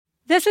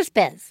This is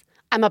Biz.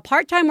 I'm a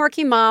part-time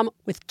working mom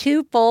with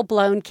 2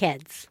 full-blown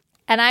kids.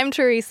 And I'm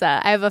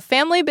Teresa. I have a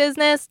family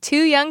business,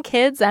 2 young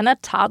kids, and a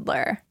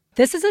toddler.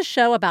 This is a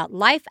show about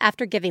life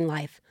after giving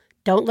life.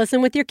 Don't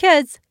listen with your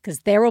kids, because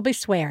there will be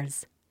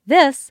swears.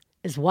 This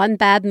is One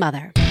Bad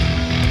Mother.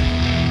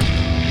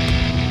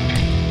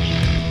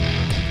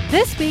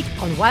 This week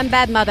on One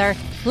Bad Mother,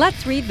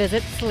 let's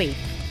revisit sleep.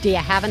 Do you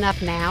have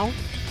enough now?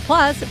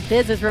 Plus,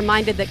 Biz is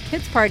reminded that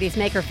kids' parties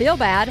make her feel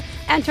bad,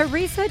 and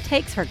Teresa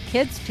takes her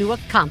kids to a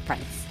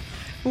conference.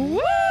 Woo!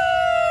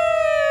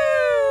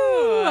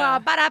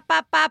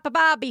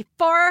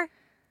 Before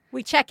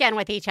we check in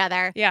with each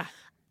other, Yeah.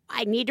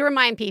 I need to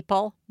remind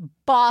people,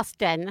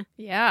 Boston,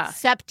 Yeah.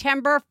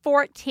 September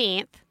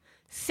 14th,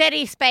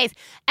 City Space.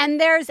 And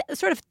there's a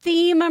sort of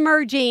theme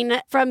emerging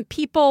from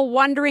people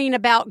wondering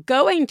about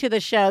going to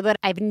the show that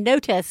I've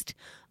noticed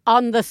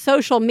on the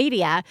social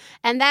media.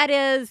 And that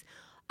is,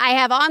 I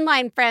have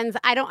online friends.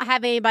 I don't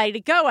have anybody to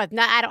go with.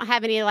 I don't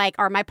have any,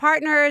 are my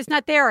partners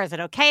not there? Or is it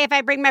okay if I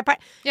bring my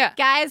partner? Yeah.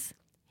 Guys,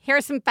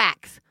 here's some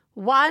facts.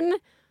 1,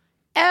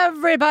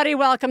 everybody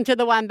welcome to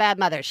the One Bad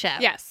Mother show.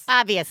 Yes.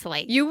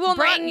 Obviously. You will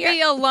not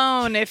be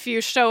alone if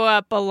you show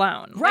up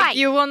alone. Right.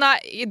 You will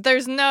not,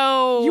 there's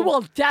no... You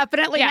will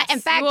definitely Yes, not.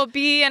 In fact, you will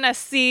be in a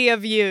sea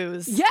of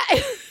yous. Yeah,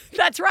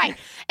 that's right.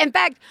 In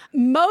fact,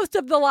 most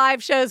of the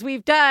live shows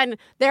we've done,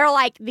 they're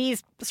like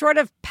these sort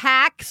of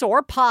packs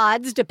or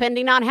pods,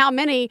 depending on how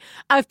many,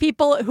 of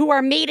people who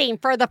are meeting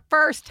for the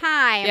first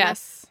time.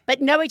 Yes.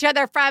 But know each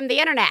other from the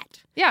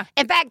internet. Yeah.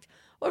 In fact,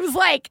 it was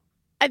like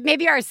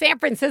maybe our San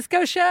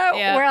Francisco show,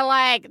 Yeah. where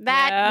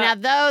now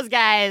those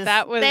guys,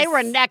 they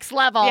were next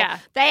level. Yeah.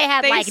 They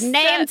had They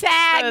name set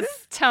tags.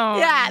 the tone.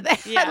 Yeah,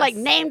 they had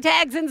name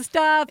tags and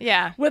stuff.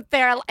 Yeah. With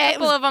their... A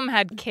couple of them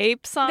had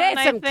capes on, They had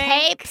some I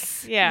think.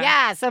 capes. Yeah.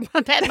 Yeah, some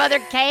Bad Mother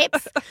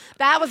capes.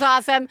 That was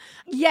awesome.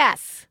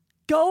 Yes.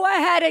 Go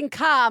ahead and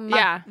come.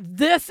 Yeah.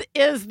 This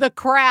is the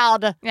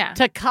crowd Yeah.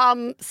 to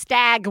come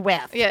stag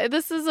with. Yeah,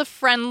 this is a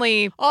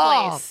friendly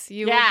Oh, place.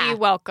 You yeah. will be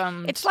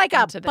welcomed. It's like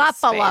a into this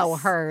buffalo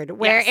space. herd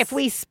where Yes. if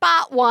we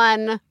spot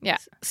one Yeah.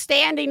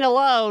 standing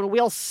alone,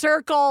 we'll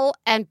circle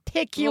and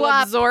pick you We'll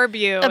up. absorb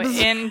you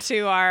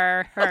into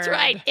our herd. That's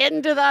right.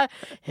 Into the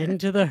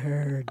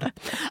herd.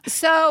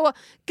 So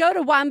go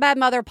to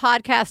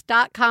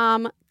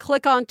onebadmotherpodcast.com,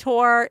 click on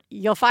tour.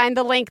 You'll find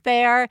the link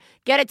there.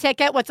 Get a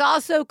ticket. What's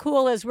also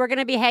cool is we're going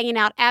to be hanging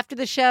out after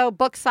the show,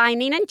 book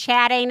signing and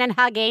chatting and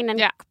hugging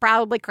and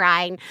probably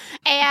crying.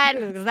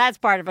 And that's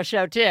part of a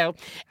show too.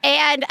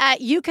 And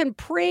you can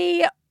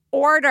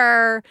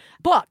pre-order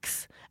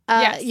books.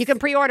 Yes. You can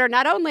pre-order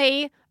not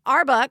only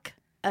our book,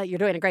 you're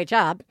doing a great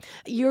job.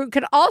 You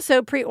can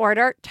also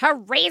pre-order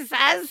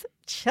Teresa's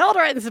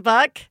children's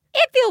book,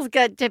 It Feels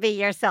Good to Be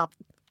Yourself.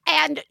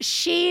 And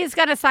she's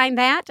going to sign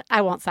that.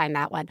 I won't sign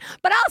that one,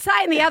 but I'll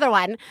sign the other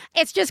one.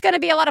 It's just going to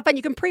be a lot of fun.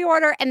 You can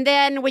pre-order, and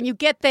then when you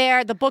get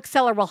there, the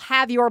bookseller will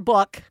have your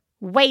book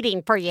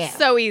waiting for you.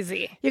 So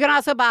easy. You can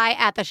also buy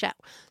at the show.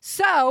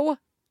 So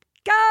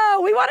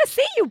go. We want to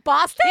see you,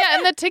 Boston. Yeah,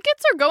 and the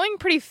tickets are going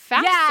pretty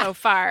fast so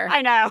far.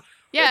 I know.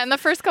 Yeah, in the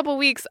first couple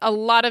weeks, a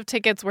lot of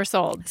tickets were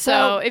sold.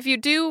 So if you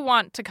do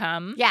want to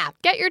come,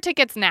 get your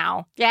tickets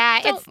now. Yeah.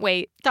 Don't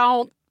wait.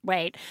 Don't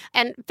wait.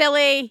 And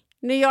Philly,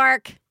 New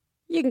York,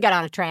 you can get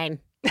on a train.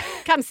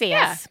 Come see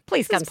us.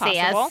 Please come see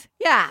us.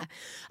 Yeah.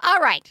 All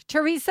right.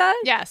 Teresa?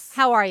 Yes.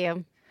 How are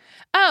you?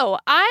 Oh,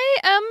 I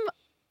am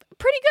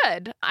pretty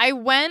good.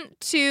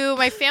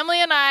 My family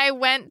and I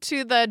went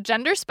to the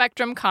Gender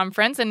Spectrum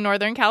Conference in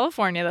Northern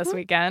California this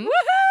weekend.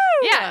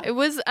 Woohoo! Yeah, it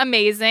was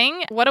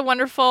amazing. What a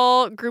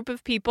wonderful group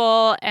of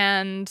people,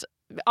 and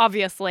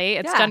obviously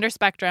it's Gender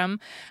Spectrum.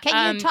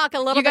 Can you talk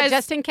a little bit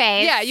just in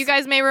case? Yeah, you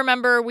guys may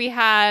remember we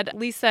had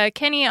Lisa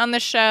Kinney on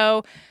the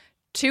show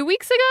 2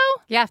 weeks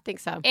ago? Yeah, I think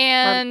so.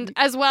 And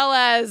as well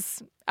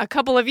as a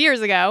couple of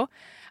years ago,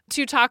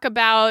 to talk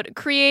about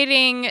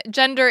creating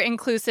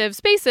gender-inclusive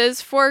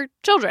spaces for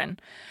children.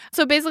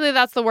 So basically,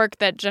 that's the work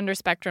that Gender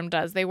Spectrum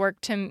does. They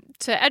work to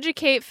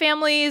educate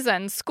families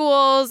and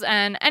schools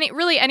and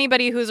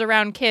anybody who's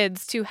around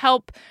kids to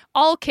help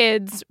all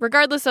kids,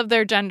 regardless of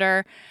their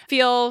gender,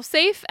 feel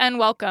safe and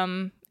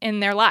welcome in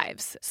their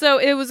lives. So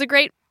it was a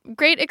great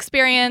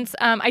experience.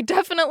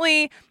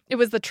 It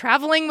was the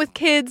traveling with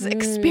kids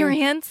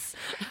experience.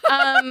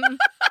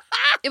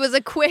 It was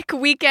a quick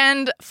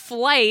weekend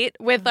flight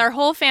with our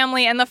whole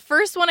family, and the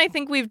first one I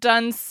think we've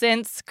done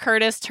since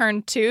Curtis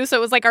turned 2. So it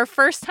was like our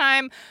first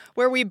time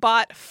where we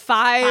bought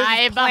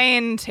 5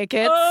 plane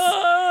tickets.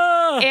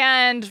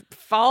 And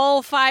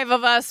all 5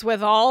 of us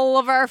with all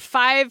of our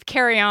 5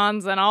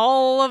 carry-ons and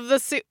all of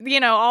the,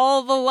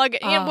 all the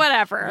luggage,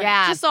 whatever.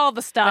 Yeah. Just all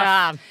the stuff.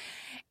 Yeah.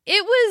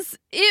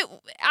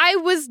 I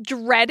was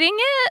dreading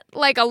it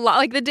like a lot.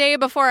 Like the day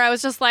before, I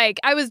was just like,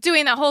 I was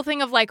doing that whole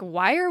thing of like,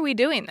 why are we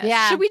doing this?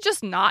 Yeah. Should we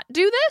just not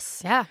do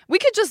this? Yeah. We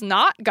could just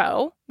not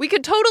go. We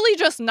could totally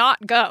just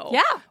not go.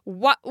 Yeah.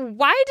 Why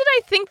did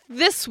I think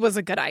this was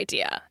a good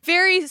idea?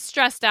 Very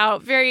stressed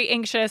out, very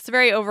anxious,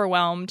 very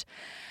overwhelmed.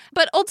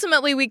 But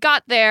ultimately we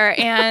got there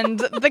and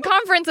the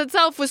conference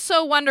itself was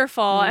so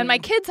wonderful and my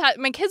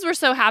kids were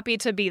so happy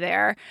to be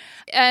there.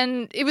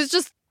 And it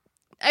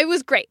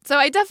was great. So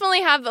I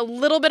definitely have a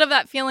little bit of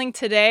that feeling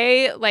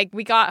today. Like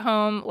we got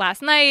home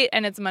last night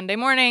and it's Monday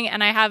morning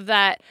and I have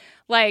that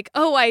like,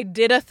 oh, I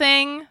did a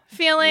thing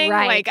feeling.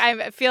 Right. Like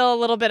I feel a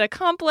little bit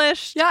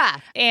accomplished. Yeah.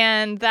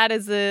 And that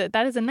is a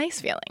nice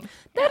feeling.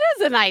 That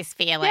is a nice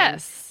feeling.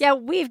 Yes. Yeah,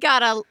 we've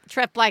got a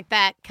trip like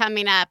that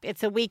coming up.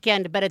 It's a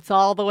weekend, but it's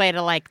all the way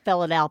to like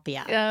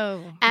Philadelphia.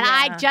 Oh. And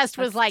I just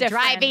was like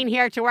driving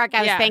here to work.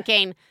 I was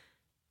thinking,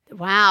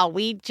 wow,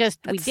 we did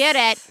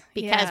it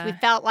because we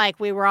felt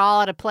like we were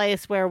all at a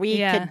place where we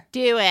could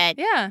do it.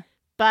 Yeah.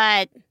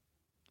 But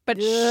should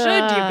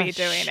you be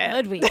doing it?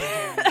 Should we be doing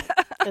it?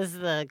 Is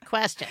the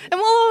question. And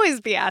we'll always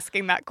be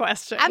asking that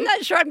question. I'm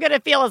not sure I'm going to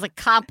feel as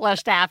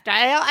accomplished after.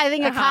 I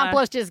think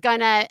accomplished is going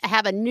to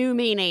have a new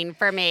meaning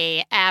for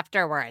me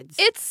afterwards.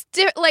 It's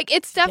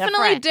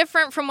definitely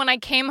different from when I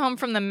came home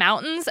from the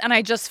mountains and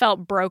I just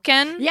felt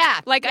broken. Yeah.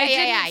 Like I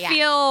didn't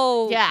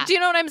feel. Yeah. Do you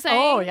know what I'm saying?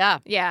 Oh, yeah.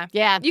 Yeah.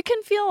 Yeah. You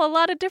can feel a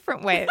lot of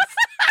different ways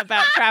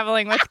about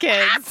traveling with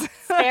kids.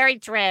 Very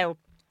true.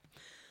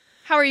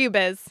 How are you,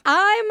 Biz?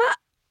 I'm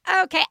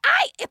okay.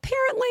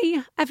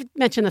 I've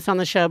mentioned this on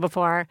the show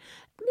before.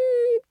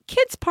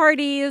 Kids'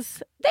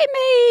 parties, they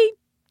may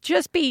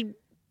just be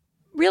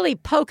really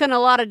poking a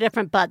lot of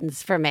different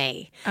buttons for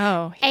me.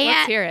 Oh,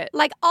 let's hear it.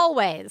 Like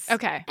always.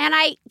 Okay. And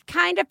I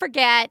kind of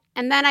forget,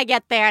 and then I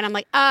get there and I'm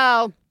like,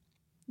 oh,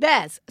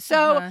 this.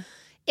 So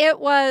it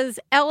was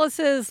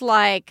Ellis's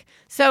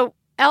so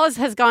Ellis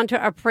has gone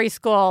to a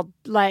preschool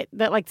like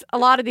a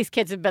lot of these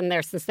kids have been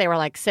there since they were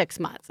like 6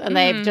 months. And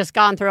they've just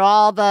gone through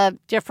all the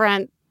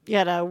different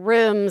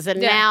rooms,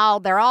 and now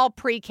they're all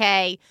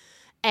pre-K,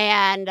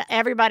 and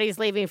everybody's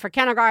leaving for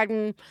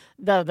kindergarten,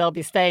 though they'll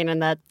be staying in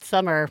that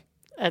summer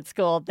at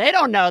school. They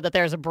don't know that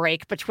there's a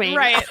break between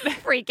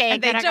pre-K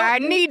and kindergarten. They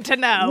don't need to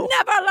know.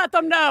 Never let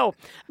them know.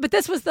 But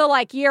this was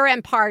the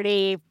year-end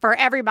party for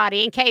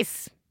everybody in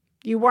case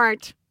you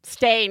weren't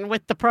staying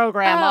with the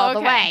program all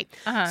the way.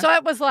 So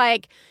it was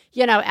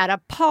at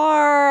a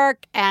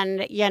park,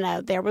 and,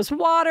 there was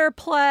water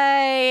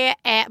play,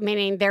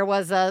 meaning there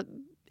was a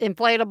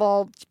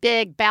inflatable,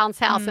 big bounce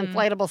house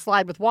inflatable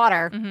slide with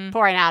water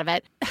pouring out of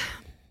it.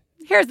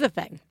 Here's the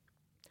thing.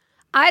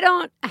 I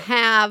don't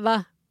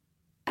have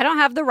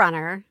the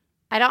runner.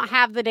 I don't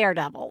have the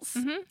daredevils.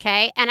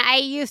 Okay. And I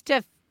used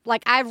to,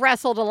 I've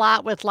wrestled a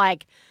lot with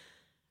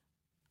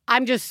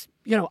I'm just,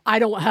 I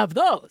don't have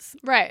those.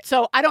 Slow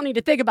So I don't need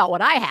to think about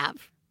what I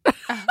have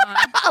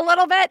a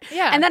little bit.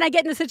 Yeah. And then I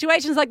get into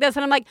situations like this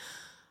and I'm like,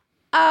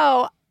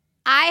 oh,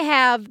 I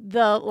have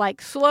the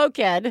slow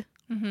kid.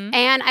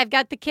 And I've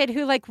got the kid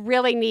who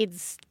really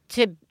needs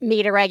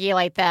me to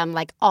regulate them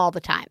all the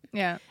time.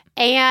 Yeah.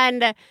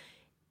 And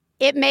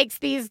it makes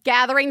these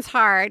gatherings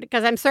hard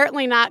because I'm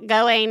certainly not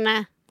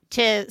going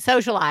to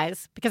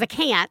socialize because I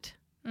can't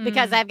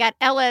because I've got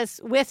Ellis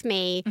with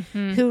me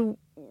who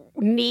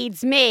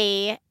needs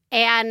me.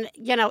 And,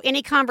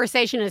 any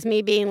conversation is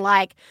me being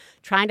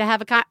trying to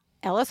have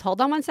Ellis, hold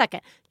on one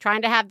second.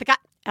 Trying to have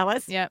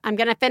Ellis, I'm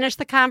going to finish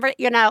the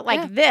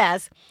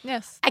this.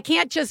 Yes. I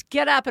can't just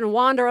get up and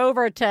wander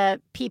over to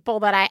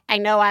people that I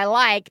know I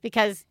like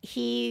because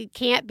he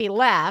can't be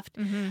left.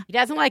 He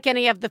doesn't like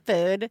any of the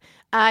food.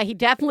 He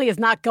definitely is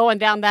not going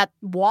down that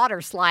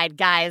water slide,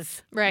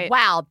 guys. Right.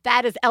 Wow,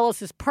 that is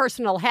Ellis's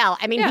personal hell.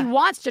 I mean, he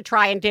wants to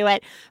try and do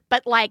it,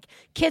 but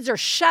kids are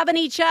shoving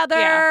each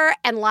other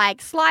and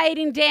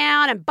sliding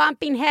down and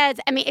bumping heads.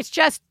 I mean, it's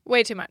just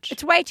way too much.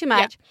 It's way too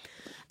much. Yeah.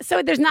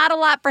 So there's not a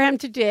lot for him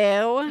to do.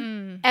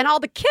 And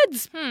all the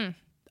kids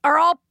are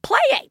all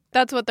playing.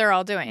 That's what they're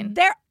all doing.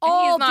 They're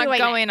all doing it. He's doing not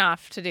going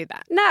off to do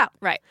that. No.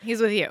 Right.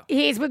 He's with you.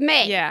 He's with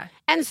me. Yeah.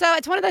 And so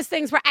it's one of those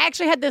things where I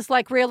actually had this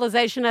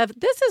realization of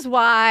this is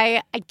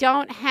why I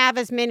don't have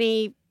as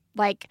many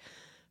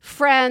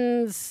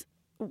friends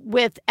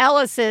with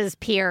Ellis's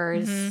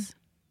peers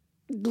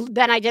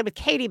than I did with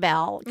Katie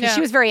Bell because she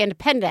was very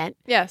independent.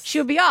 Yes. She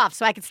would be off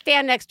so I could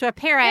stand next to a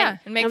parent.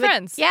 And make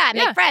friends.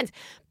 Make friends.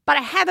 But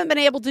I haven't been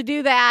able to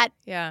do that.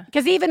 Yeah.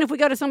 Because even if we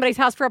go to somebody's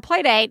house for a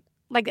play date,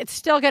 it's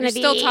still going to be...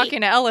 still talking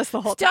to Ellis the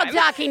whole time.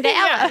 Still talking to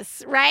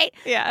Ellis, right?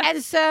 Yeah.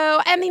 And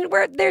so, I mean,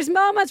 there's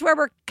moments where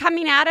we're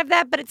coming out of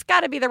that, but it's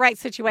got to be the right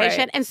situation.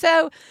 Right. And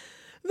so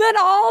then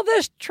all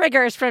this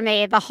triggers for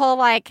me, the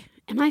whole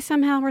am I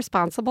somehow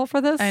responsible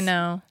for this? I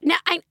know. No,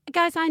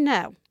 guys, I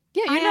know.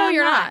 Yeah, you know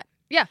you're not.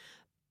 Yeah.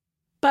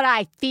 But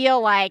I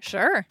feel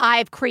sure.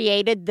 I've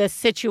created this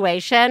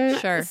situation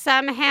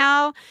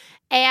somehow.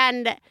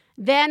 And...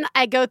 then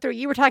I go through,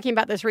 you were talking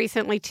about this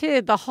recently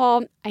too, the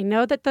whole, I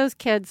know that those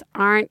kids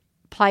aren't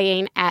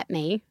playing at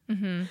me.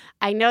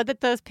 I know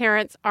that those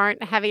parents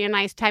aren't having a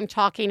nice time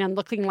talking and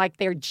looking like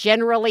they're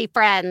generally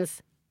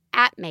friends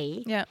at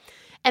me. Yeah.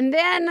 And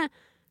then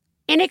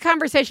any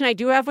conversation I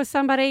do have with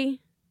somebody,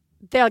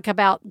 they're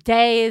about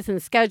days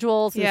and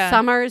schedules and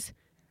summers,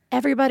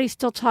 everybody's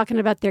still talking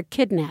about their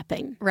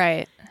kidnapping.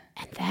 Right.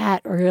 And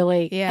that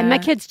really, Yeah. and my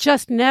kids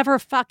just never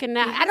fucking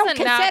nap. I don't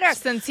Hasn't napped consider,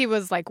 since he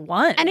was like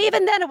 1. and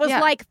even then it was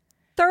Yeah. like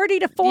 30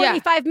 to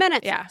 45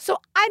 minutes. Yeah. So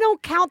I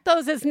don't count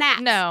those as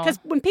naps. No. Because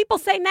when people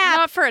say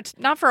nap,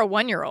 not for a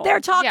 1-year-old. they're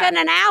talking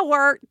an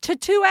hour to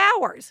 2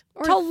 hours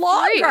Or to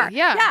longer. 3,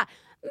 yeah.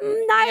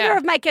 Neither Yeah.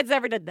 of my kids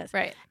ever did this.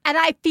 Right. And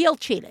I feel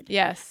cheated.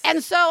 Yes.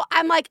 And so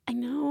I'm like, I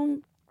know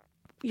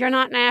you're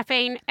not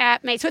napping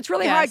at me. So it's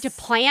really hard to Yes.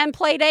 plan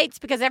play dates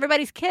because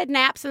everybody's kid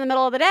naps in the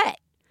middle of the day.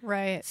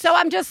 Right. So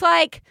I'm just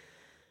like,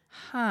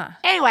 Huh.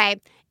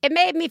 anyway, it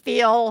made me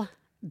feel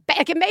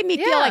it made me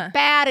feel Yeah. like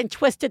bad and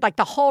twisted like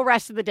the whole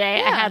rest of the day.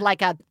 I Yeah. had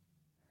like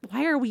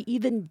why are we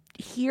even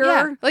here?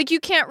 Yeah. Like you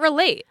can't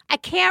relate. I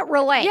can't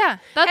relate. Yeah.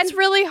 That's And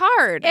really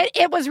hard.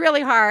 It was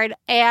really hard.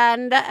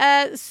 And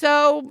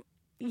so,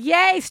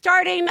 yay,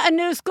 starting a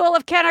new school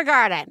of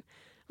kindergarten.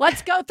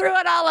 Let's go through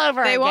it all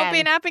over They again. won't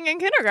be napping in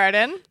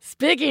kindergarten.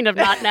 Speaking of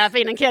not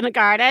napping in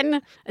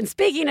kindergarten, and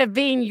speaking of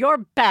being your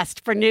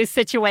best for new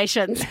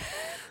situations,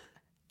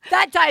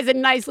 that ties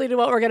in nicely to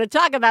what we're going to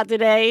talk about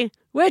today,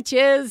 which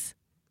is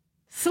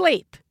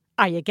sleep.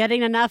 Are you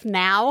getting enough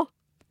now?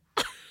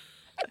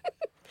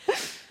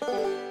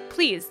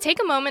 Please take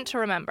a moment to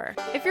remember,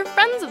 if you're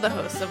friends of the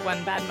hosts of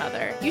One Bad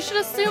Mother, you should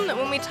assume that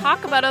when we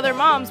talk about other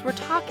moms, we're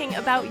talking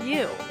about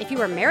you. If you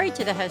were married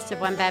to the host of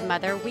One Bad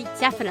Mother, we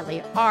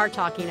definitely are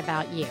talking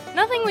about you.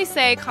 Nothing we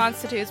say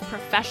constitutes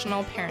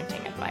professional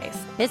parenting advice.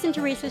 Biz and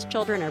Teresa's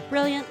children are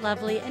brilliant,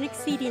 lovely, and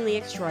exceedingly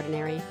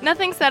extraordinary.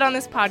 Nothing said on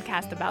this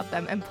podcast about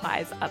them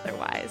implies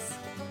otherwise.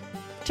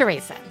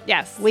 Teresa,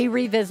 Yes. we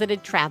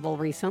revisited travel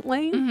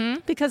recently Mm-hmm.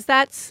 because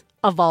that's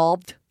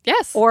evolved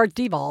Yes. or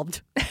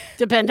devolved,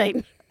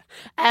 depending,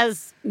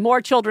 as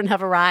more children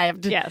have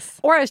arrived. Yes.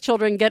 Or as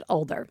children get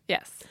older.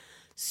 Yes.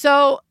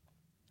 So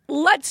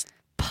let's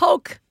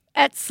poke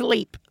at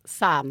sleep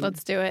some.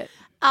 Let's do it.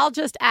 I'll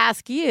just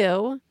ask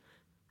you,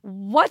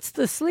 what's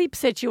the sleep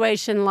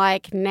situation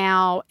like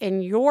now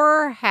in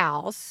your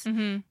house?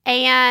 Mm-hmm.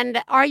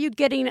 And are you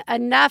getting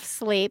enough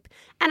sleep?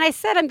 And I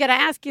said I'm going to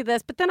ask you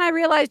this, but then I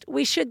realized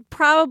we should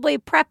probably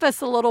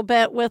preface a little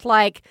bit with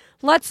like,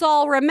 let's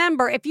all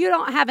remember, if you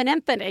don't have an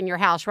infant in your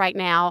house right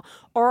now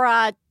or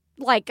a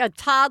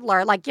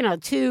toddler,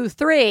 2,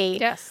 3,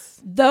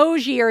 Yes.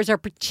 those years are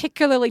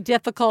particularly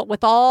difficult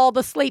with all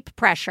the sleep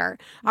pressure.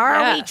 Are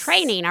we Yes.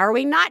 training? Are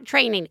we not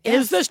training?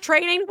 Yes. Is this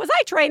training? Was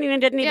I training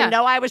and didn't Yeah. even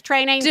know I was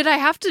training? Did I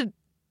have to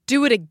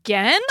do it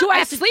again? Do I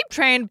have to- sleep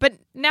trained, but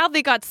now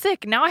they got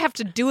sick. Now I have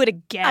to do it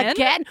again?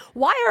 Again?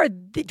 Do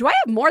I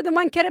have more than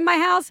one kid in my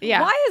house?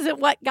 Yeah. Why is it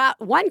what got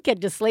one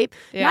kid to sleep,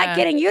 Yeah. not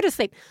getting you to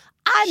sleep?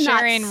 I'm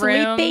Sharing not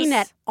sleeping rooms.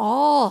 at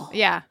all.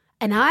 Yeah.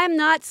 And I'm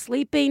not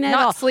sleeping at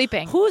Not all.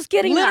 sleeping. Who's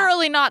getting up?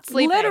 Literally not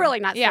sleeping. Literally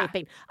not Yeah.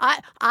 sleeping.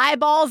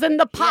 Eyeballs in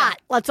the pot.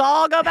 Let's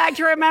all go back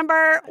to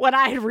remember when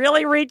I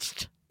really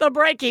reached the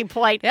breaking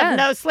point Yeah. of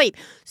no sleep.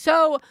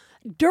 So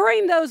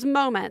during those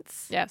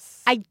moments,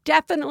 Yes. I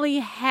definitely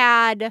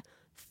had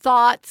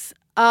thoughts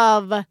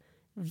of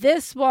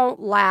this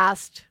won't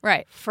last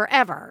Right.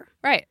 forever.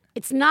 Right.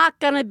 It's not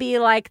going to be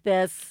like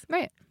this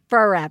Right.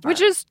 forever.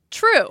 Which is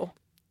true.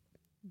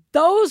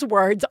 those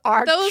words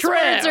are Those true.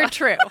 words are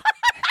true.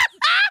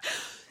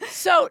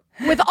 So,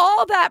 with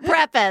all that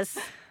preface,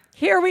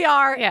 here we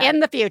are Yeah. in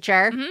the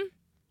future. Mhm.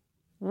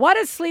 What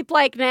is sleep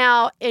like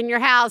now in your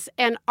house?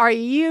 And are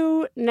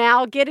you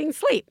now getting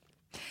sleep?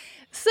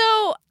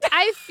 So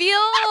I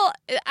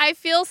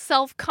feel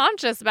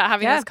self-conscious about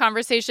having Yeah. this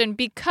conversation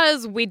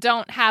because we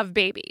don't have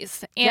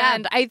babies. Yeah.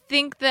 And I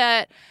think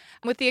that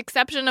with the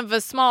exception of a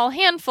small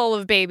handful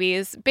of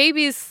babies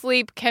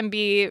sleep can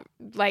be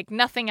like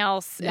nothing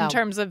else No. in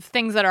terms of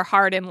things that are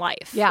hard in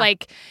life. Yeah.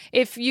 Like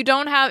if your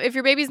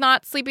baby's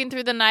not sleeping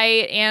through the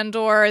night and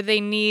or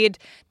they need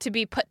to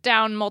be put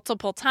down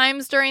multiple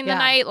times during the Yeah.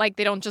 night, like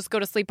they don't just go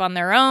to sleep on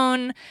their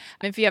own.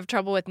 If you have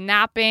trouble with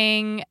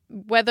napping,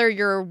 whether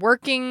you're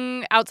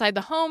working outside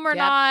the home or Yep.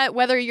 not,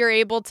 whether you're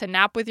able to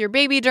nap with your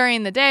baby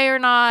during the day or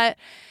not,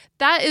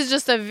 that is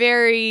just a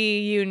very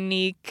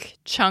unique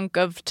chunk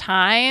of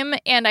time.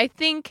 And I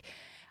think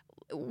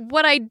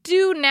what I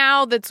do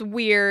now that's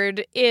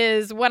weird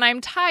is when I'm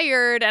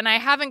tired and I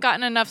haven't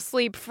gotten enough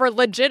sleep for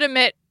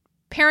legitimate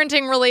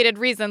parenting related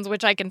reasons,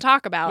 which I can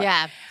talk about,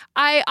 Yeah.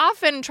 I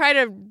often try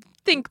to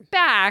think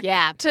back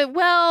Yeah. to,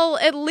 well,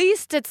 at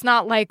least it's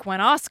not like when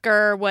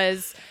Oscar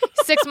was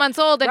 6 months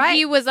old and Right.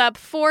 he was up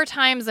 4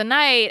 times a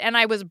night and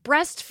I was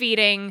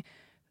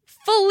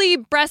fully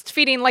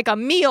breastfeeding like a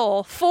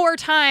meal 4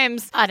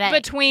 times A day.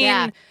 between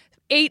Yeah.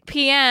 8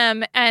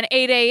 p.m. and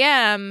 8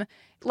 a.m.,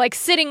 like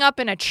sitting up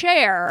in a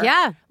chair.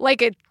 Yeah.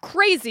 Like a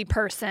crazy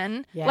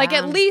person. Yeah. Like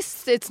at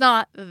least it's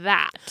not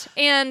that.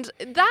 And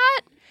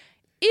that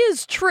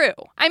is true.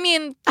 I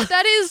mean,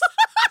 that is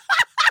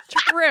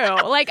true.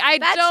 Like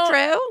That's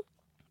true.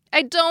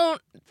 I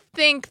don't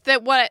think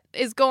that what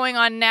is going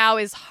on now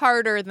is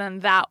harder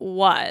than that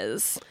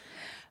was.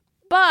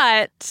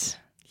 But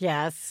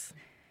Yes.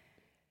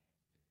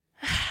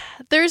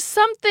 there's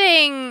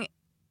something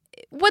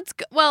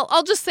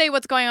I'll just say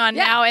what's going on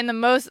now in the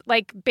most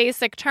like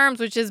basic terms,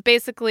 which is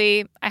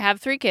basically I have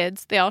 3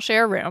 kids. They all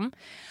share a room.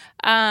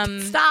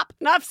 Stop.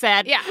 Enough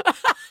said. Yeah.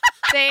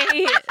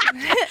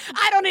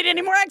 I don't need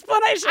any more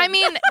explanation. I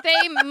mean,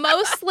 they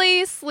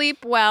mostly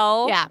sleep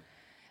well. Yeah.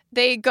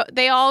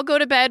 They all go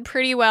to bed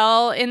pretty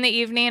well in the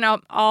evening,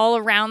 all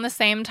around the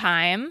same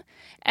time,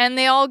 and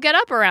they all get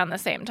up around the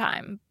same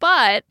time.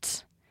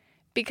 But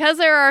because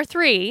there are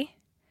 3,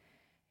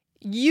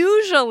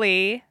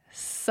 usually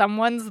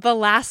someone's the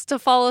last to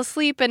fall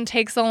asleep and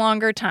takes a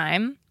longer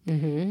time.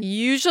 Mm-hmm.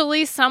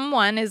 Usually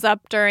someone is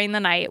up during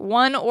the night.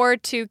 1 or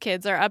 2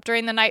 kids are up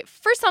during the night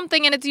for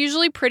something, and it's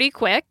usually pretty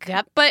quick.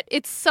 Yep. But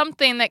it's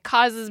something that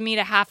causes me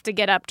to have to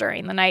get up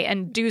during the night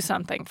and do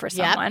something for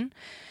someone.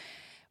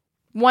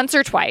 Once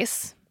or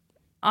twice,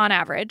 on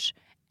average.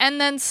 And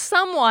then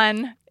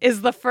someone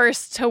is the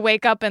first to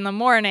wake up in the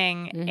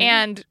morning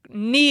and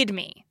need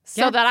me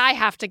so that I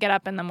have to get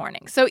up in the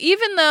morning. So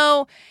even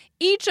though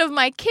each of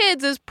my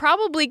kids is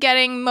probably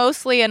getting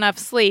mostly enough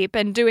sleep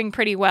and doing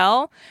pretty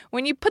well,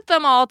 when you put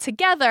them all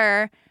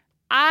together,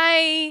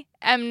 I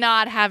am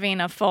not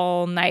having a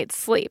full night's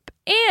sleep.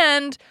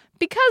 And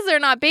because they're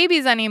not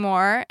babies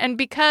anymore, and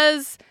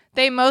because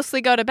they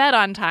mostly go to bed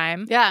on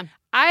time,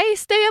 I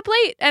stay up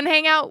late and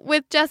hang out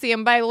with Jesse.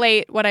 And by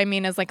late, what I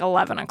mean is like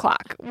 11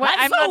 o'clock.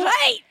 That's so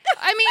late.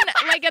 I mean,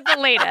 like at the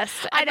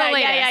latest. I know,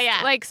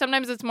 yeah. Like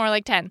sometimes it's more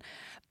like 10.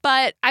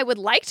 But I would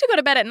like to go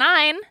to bed at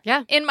 9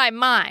 in my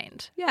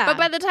mind. Yeah. But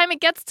by the time it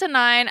gets to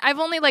 9, I've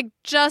only like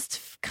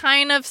just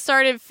kind of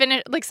started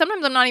like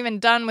sometimes I'm not even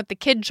done with the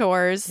kid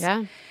chores.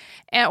 Yeah.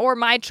 Or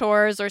my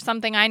chores or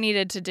something I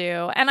needed to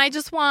do. And I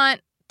just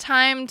want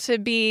time to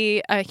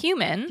be a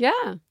human.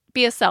 Yeah.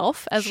 Be a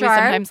self, as we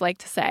sometimes like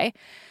to say.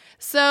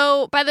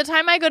 So by the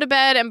time I go to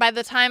bed and by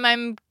the time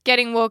I'm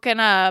getting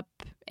woken up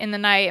in the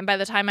night and by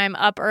the time I'm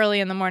up early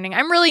in the morning,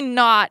 I'm really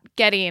not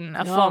getting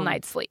a full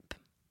night's sleep.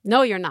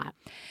 No, you're not.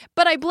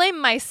 But I blame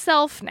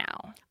myself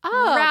now.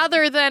 Oh,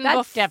 rather than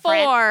that's before.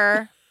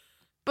 different.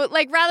 But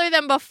like rather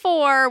than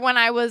before when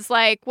I was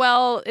like,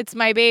 well, it's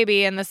my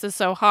baby and this is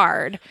so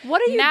hard.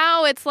 What are you...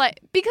 Now it's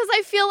like, because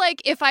I feel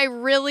like if I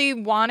really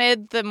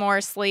wanted the more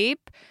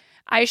sleep,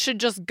 I should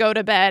just go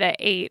to bed at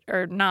 8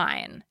 or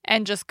 9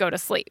 and just go to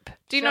sleep.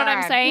 Do you know what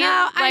I'm saying?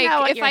 No, I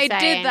know what if you're I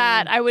saying. did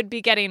that, I would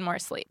be getting more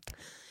sleep.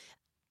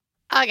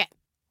 Okay.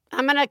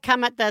 I'm going to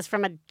come at this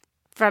from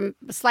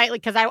slightly,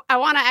 because I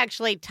want to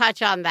actually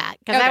touch on that,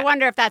 because I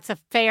wonder if that's a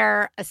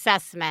fair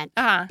assessment.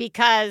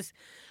 Because,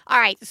 all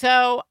right,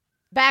 so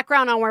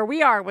background on where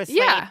we are with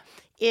sleep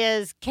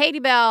is Katie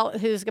Bell,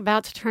 who's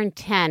about to turn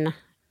 10.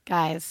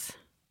 Guys,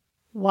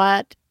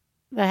 what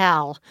the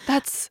hell?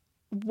 That's...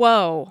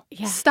 Whoa.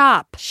 Yeah.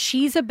 Stop.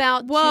 She's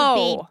about to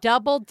be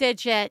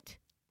double-digit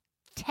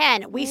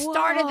 10. We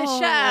started the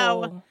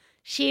show.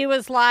 She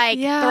was like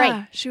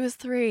 3. She was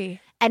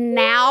 3. And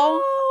now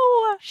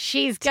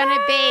she's going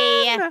to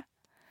be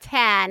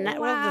 10. Wow.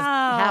 We'll just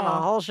have a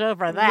whole show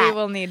for that. We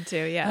will need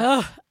to,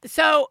 yes.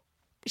 So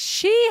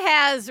she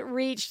has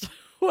reached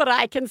what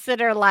I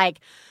consider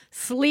like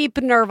sleep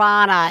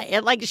nirvana.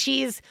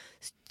 She's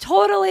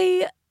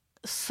totally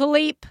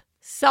sleep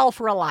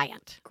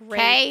self-reliant. Great.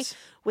 Okay?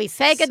 We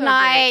say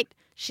goodnight. So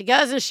she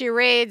goes and she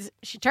reads.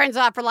 She turns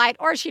off her light,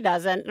 or she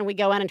doesn't, and we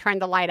go in and turn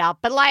the light out.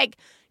 But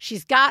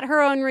she's got her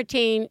own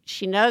routine.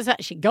 She knows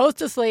that she goes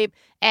to sleep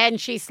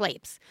and she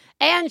sleeps.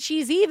 And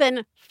she's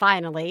even,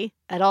 finally,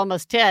 at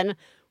almost 10,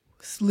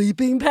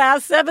 sleeping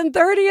past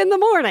 7:30 in the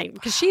morning,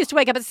 because she used to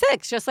wake up at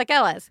 6, just like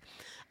Ellis.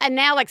 And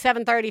now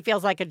 7:30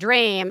 feels like a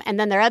dream. And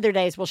then there are other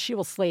days, she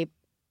will sleep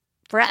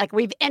for,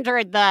 we've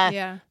entered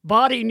the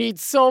body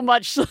needs so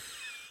much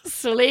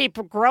sleep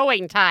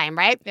growing time,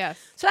 right? Yes.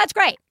 So that's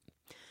great.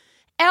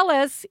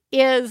 Ellis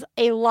is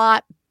a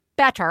lot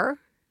better.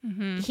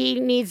 Mm-hmm. He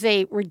needs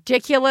a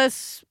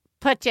ridiculous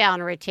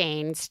put-down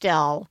routine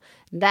still.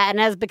 And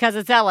as because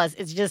it's Ellis,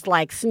 it's just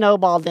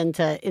snowballed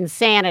into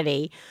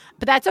insanity.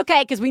 But that's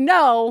okay, because we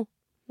know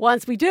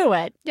once we do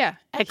it,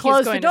 and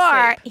close the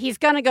door, he's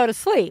going to go to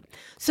sleep.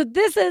 So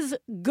this is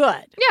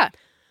good. Yeah.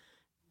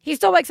 He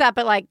still wakes up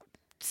at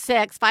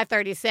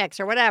 5:36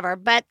 or whatever.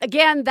 But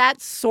again,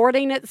 that's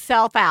sorting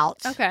itself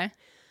out. Okay.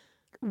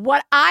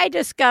 What I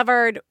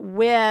discovered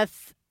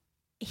with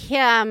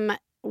him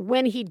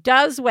when he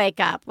does wake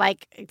up,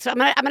 so I'm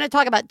going to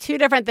talk about 2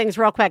 different things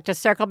real quick to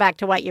circle back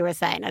to what you were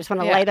saying. I just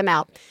want to lay them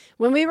out.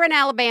 When we were in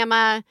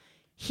Alabama,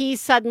 he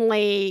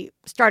suddenly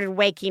started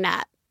waking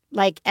up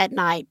at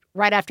night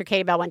right after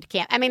Katie Bell went to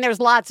camp. I mean, there's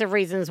lots of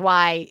reasons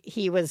why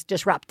he was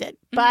disrupted.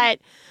 Mm-hmm. But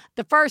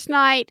the first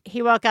night,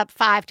 he woke up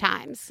 5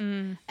 times.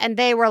 Mm. And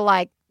they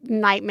were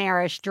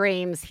nightmarish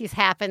dreams. He's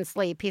half in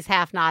sleep. He's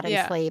half not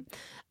in sleep.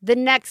 The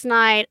next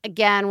night,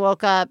 again,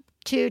 woke up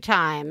 2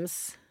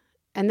 times.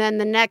 And then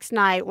the next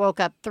night, woke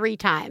up 3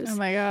 times. Oh,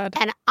 my God.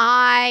 And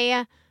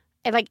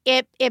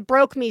it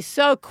broke me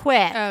so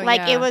quick. Oh,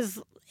 it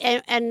was...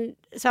 And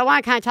so I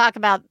want to kind of talk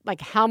about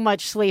how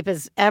much sleep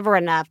is ever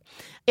enough.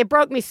 It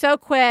broke me so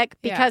quick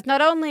because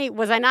not only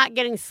was I not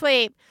getting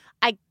sleep,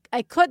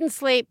 I couldn't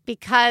sleep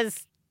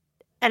because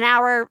an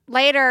hour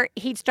later,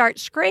 he'd start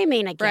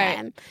screaming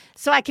again. Right.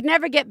 So I could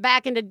never get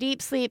back into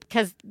deep sleep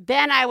because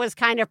then I was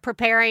kind of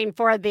preparing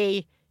for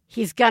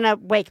he's going to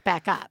wake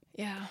back up.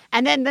 Yeah.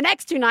 And then the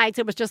next 2 nights,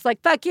 it was just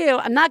like, fuck you.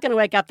 I'm not going to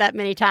wake up that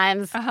many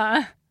times.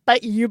 Uh-huh.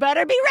 But you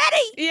better be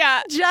ready.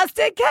 Yeah. Just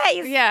in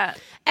case. Yeah.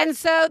 And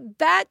so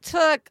that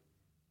took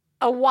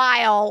a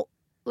while.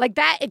 Like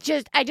that,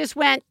 I just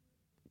went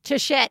to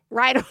shit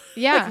right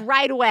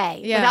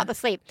away without the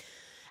sleep.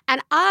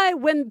 And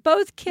when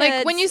both kids...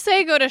 Like, when you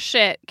say go to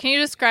shit, can you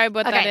describe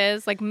what that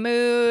is? Like,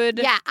 mood,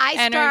 yeah, I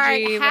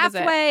energy, start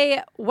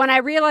halfway when I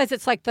realize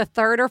it's like the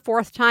 3rd or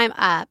 4th time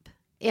up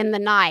in the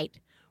night,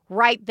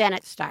 right then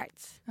it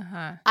starts.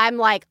 Uh-huh. I'm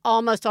like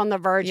almost on the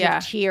verge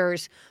of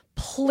tears.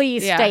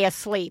 Please stay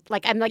asleep.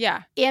 Like, I'm like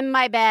in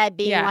my bed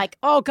being like,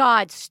 oh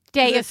God,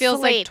 stay asleep. It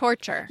feels like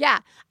torture. Yeah.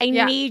 I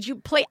need you.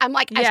 Please. I'm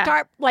like, I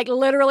start like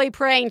literally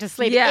praying to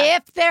sleep. Yeah.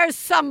 If there's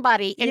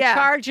somebody in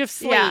charge of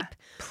sleep,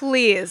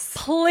 please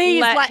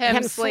let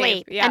him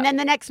sleep. Yeah. And then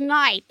the next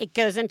night it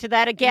goes into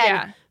that again.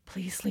 Yeah.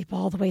 Please sleep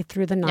all the way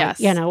through the night. Yes.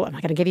 You know, am I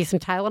going to give you some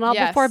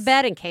Tylenol before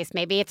bed in case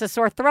maybe it's a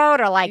sore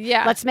throat or like,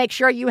 let's make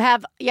sure you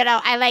have,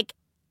 I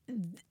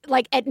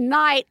like at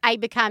night I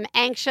become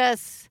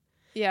anxious.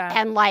 Yeah.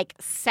 And like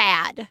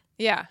sad.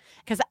 Yeah.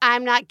 Because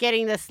I'm not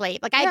getting the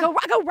sleep. Like I go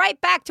right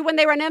back to when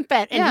they were an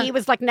infant and he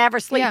was like never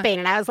sleeping.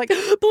 And I was like,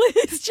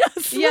 please just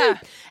sleep. Yeah.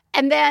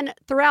 And then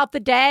throughout the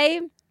day,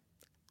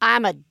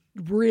 I'm a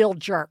real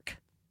jerk.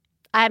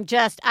 I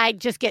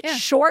just get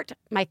short.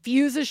 My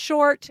fuse is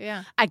short.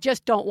 Yeah. I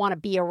just don't want to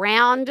be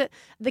around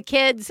the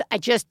kids. I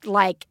just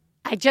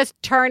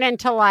turn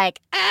into like,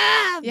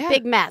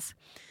 big mess.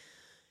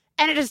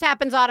 And it just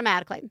happens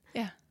automatically.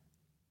 Yeah.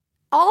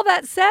 All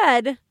that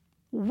said,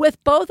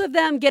 with both of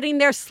them getting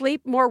their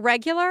sleep more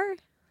regular,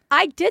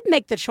 I did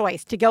make the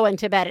choice to go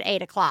into bed at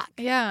 8 o'clock.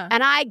 Yeah.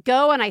 And I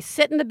go and I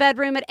sit in the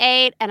bedroom at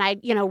 8 and I,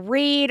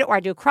 read or I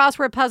do a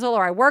crossword puzzle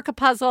or I work a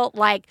puzzle.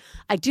 Like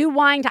I do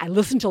wind. I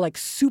listen to like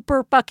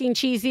super fucking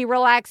cheesy,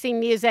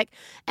 relaxing music.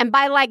 And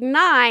by like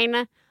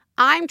 9,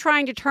 I'm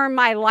trying to turn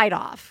my light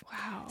off.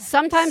 Wow.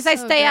 Sometimes I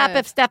stay up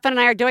if Stefan and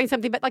I are doing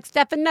something, but like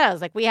Stefan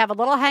knows, like we have a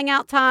little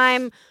hangout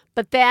time,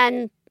 but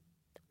then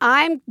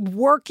I'm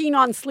working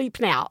on sleep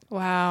now.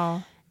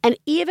 Wow. And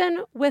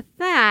even with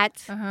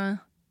that,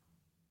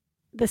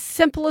 the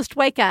simplest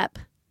wake up,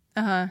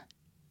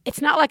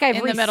 it's not like I've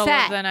reset. In the middle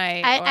of the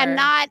night. I'm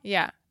not.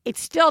 Yeah. It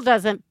still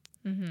doesn't.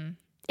 Mm-hmm.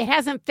 It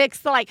hasn't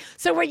fixed the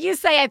So where you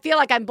say I feel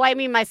like I'm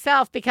blaming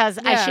myself because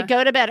I should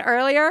go to bed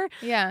earlier.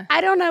 Yeah. I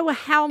don't know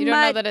how much. You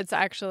don't know that it's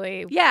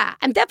actually. Yeah.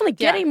 I'm definitely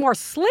getting more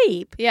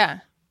sleep.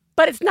 Yeah.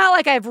 But it's not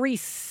like I've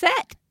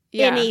reset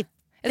anything.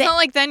 It's not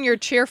like then you're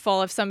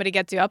cheerful if somebody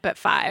gets you up at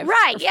 5.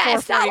 Right, yeah.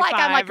 It's not like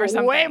I'm like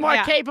way more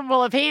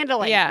capable of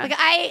handling. Yeah.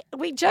 Like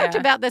we joked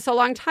about this a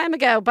long time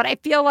ago, but I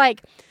feel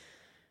like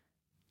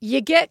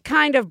you get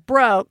kind of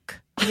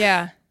broke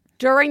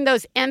during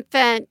those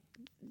infant,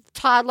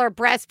 toddler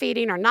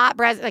breastfeeding or not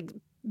like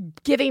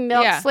giving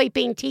milk,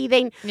 sleeping,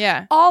 teething.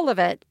 Yeah. All of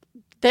it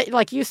that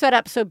like you set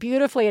up so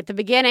beautifully at the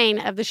beginning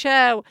of the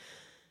show.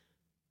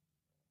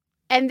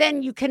 And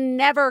then you can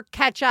never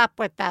catch up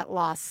with that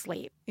lost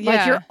sleep. Yeah.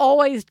 Like you're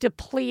always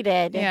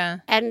depleted.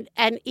 Yeah. And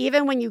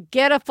even when you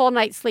get a full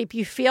night's sleep,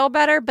 you feel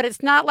better. But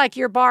it's not like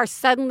your bar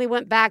suddenly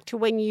went back to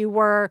when you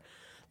were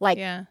like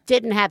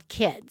didn't have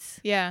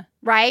kids. Yeah.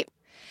 Right?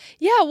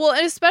 Yeah. Well,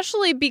 and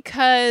especially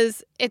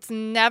because it's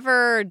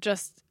never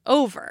just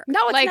over.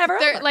 No, it's never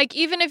over. Like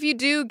even if you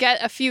do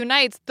get a few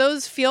nights,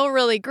 those feel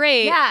really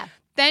great. Yeah.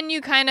 Then you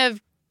kind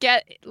of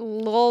get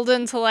lulled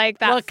into like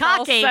that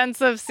false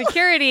sense of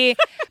security.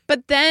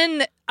 But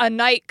then a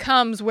night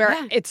comes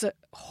where it's a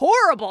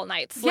horrible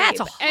night's sleep. Yeah, it's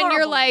a horrible. And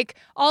you're like,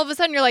 all of a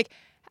sudden you're like,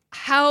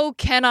 how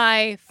can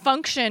I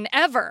function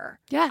ever?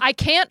 Yeah. I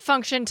can't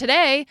function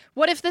today.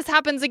 What if this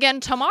happens again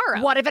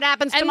tomorrow? What if it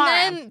happens tomorrow?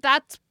 And then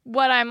that's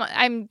what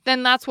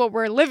then that's what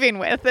we're living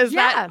with is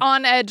that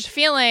on edge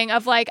feeling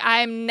of like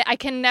I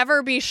can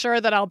never be sure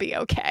that I'll be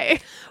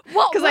okay.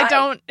 Well,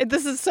 because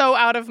this is so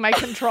out of my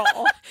control.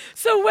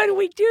 So when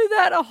we do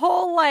that a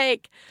whole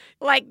like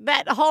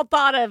that whole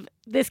thought of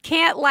this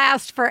can't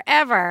last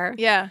forever.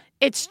 Yeah.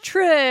 It's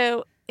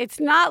true. It's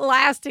not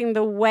lasting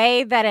the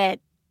way that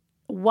it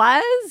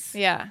was.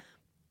 Yeah.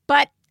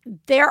 But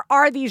there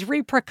are these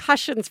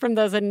repercussions from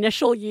those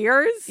initial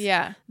years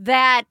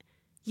that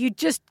you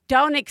just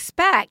don't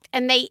expect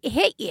and they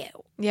hit you.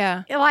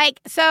 Yeah. Like,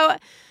 so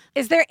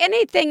is there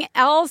anything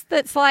else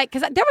that's like,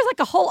 because there was like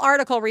a whole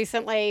article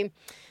recently,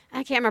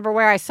 I can't remember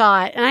where I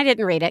saw it, and I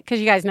didn't read it because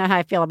you guys know how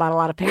I feel about a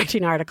lot of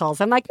parenting articles.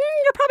 I'm like,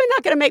 you're probably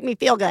not going to make me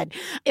feel good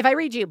if I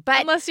read you.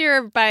 But unless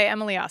you're by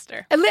Emily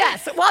Oster.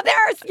 Yes. Well,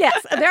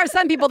 there are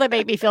some people that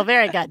make me feel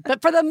very good.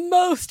 But for the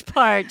most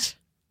part,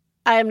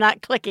 I am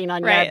not clicking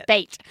on your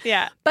bait.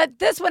 Yeah. But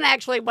this one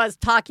actually was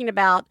talking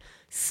about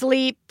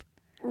sleep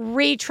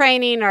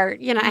retraining or,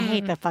 I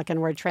hate the fucking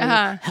word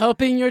training,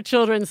 helping your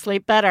children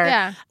sleep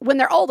better when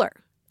they're older.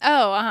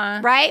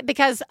 Oh, right?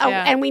 Because,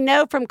 and we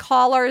know from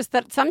callers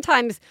that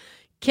sometimes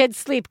kids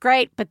sleep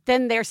great, but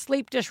then their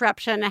sleep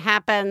disruption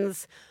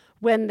happens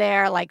when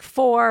they're like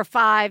 4,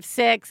 5,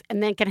 6,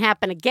 and then can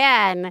happen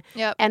again.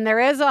 Yep. And there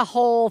is a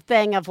whole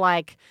thing of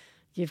like,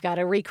 you've got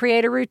to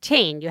recreate a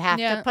routine. You have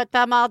to put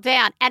them all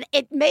down. And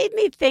it made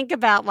me think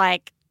about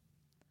like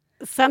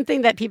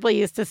something that people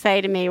used to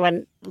say to me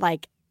when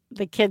like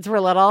the kids were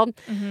little.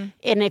 Mm-hmm.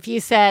 And if you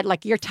said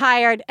like, you're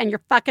tired and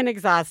you're fucking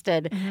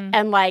exhausted,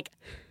 and like,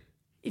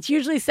 it's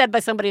usually said by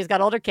somebody who's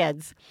got older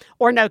kids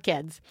or no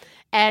kids.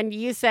 And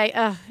you say,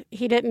 oh,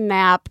 he didn't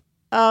nap.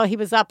 Oh, he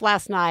was up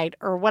last night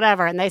or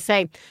whatever. And they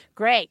say,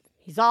 great,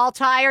 he's all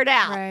tired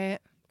out. Right.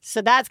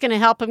 So that's going to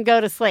help him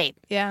go to sleep.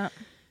 Yeah.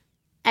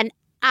 And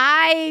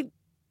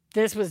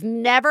this was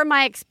never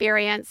my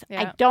experience.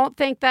 Yeah. I don't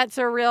think that's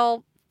a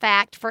real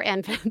fact for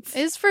infants.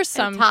 Is for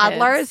some and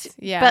toddlers. Kids.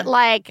 Yeah. But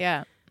like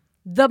the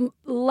the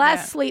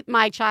less sleep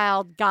my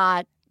child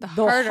got, the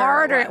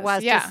harder it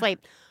was to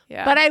sleep.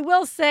 Yeah. But I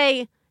will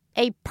say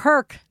a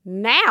perk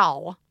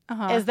now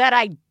is that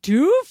I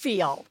do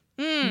feel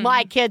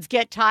my kids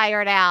get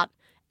tired out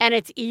and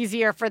it's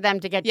easier for them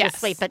to get to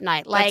sleep at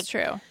night. Like, that's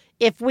true.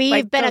 If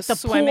we've been at the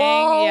swimming,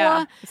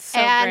 pool so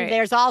and great.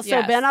 there's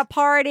also been a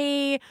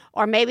party,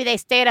 or maybe they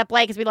stayed up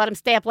late because we let them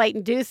stay up late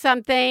and do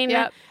something,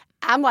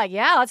 I'm like,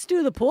 yeah, let's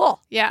do the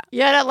pool. Yeah.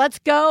 Yeah, let's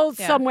go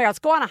somewhere. Let's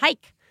go on a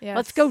hike. Yes.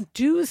 Let's go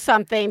do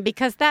something,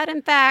 because that,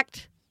 in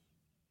fact,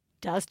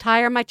 does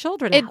tire my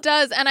children out. It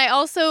does. And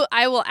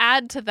I will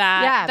add to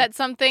that, that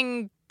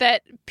something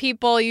that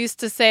people used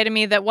to say to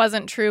me that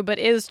wasn't true but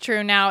is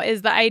true now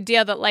is the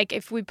idea that like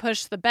if we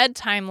push the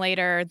bedtime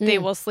later, they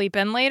will sleep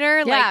in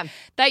later. Like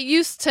that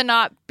used to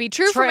not be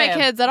true for my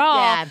kids at all.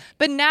 Yeah.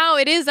 But now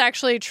it is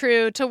actually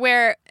true to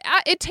where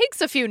it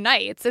takes a few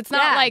nights. It's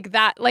not like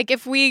that. Like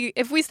if we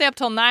stay up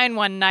till 9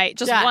 one night,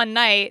 just one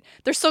night,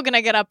 they're still going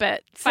to get up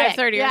at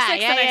 5:30 or 6 the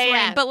next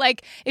morning. But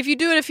like if you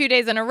do it a few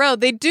days in a row,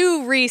 they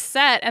do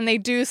reset and they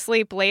do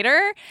sleep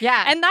later.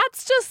 Yeah. And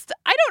that's just,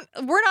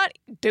 we're not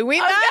doing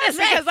that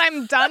because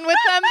I'm done with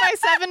them by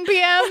 7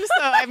 p.m.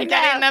 So I'm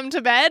getting them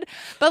to bed.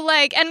 But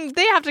like, and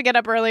they have to get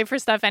up early for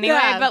stuff anyway.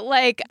 Yeah. But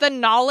like the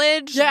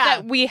knowledge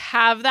that we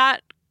have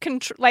that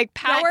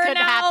power now,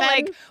 happen.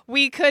 Like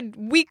we could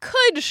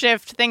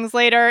shift things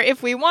later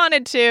if we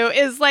wanted to,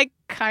 is like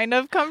kind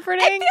of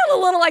comforting. I feel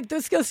a little like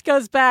this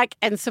goes back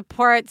and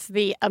supports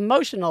the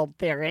emotional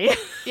theory.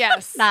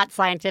 Yes. Not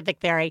scientific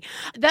theory.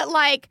 That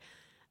like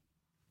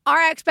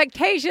our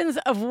expectations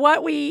of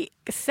what we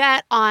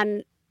set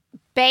on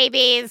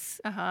babies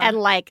and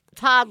like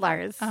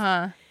toddlers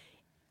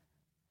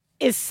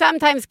is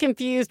sometimes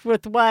confused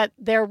with what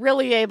they're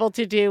really able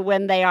to do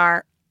when they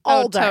are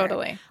older. Oh,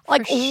 totally.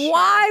 Like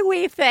why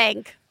we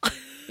think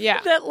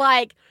that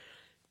like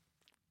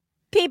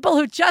people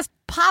who just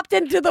popped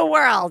into the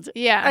world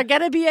are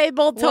going to be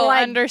able to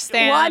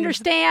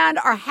understand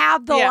or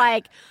have the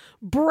like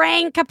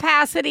brain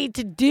capacity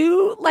to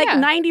do like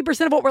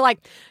 90% of what we're like,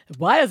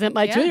 why isn't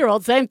my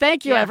 2-year-old saying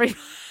thank you every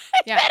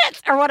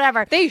minutes or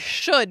whatever? They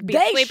should be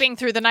sleeping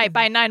through the night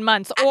by 9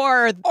 months,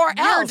 or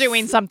you're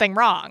doing something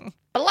wrong.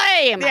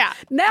 Blame. Yeah.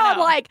 Now I'm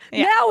like,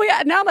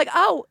 now I'm like,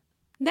 oh,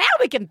 now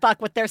we can fuck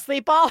with their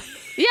sleep all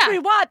we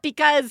want,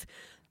 because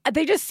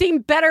they just seem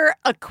better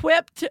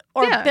equipped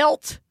or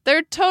built.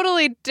 They're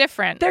totally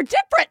different. They're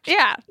different.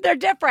 Yeah. They're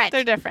different.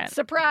 They're different.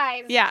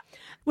 Surprise. Yeah.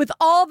 With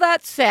all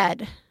that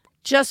said,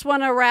 just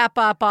want to wrap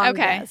up on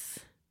this.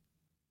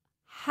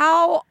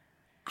 How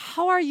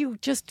are you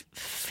just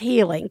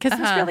feeling? Because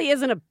this really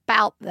isn't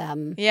about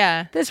them.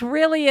 Yeah. This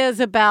really is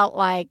about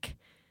like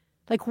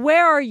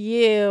where are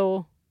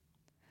you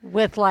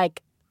with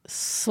like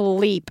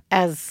sleep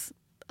as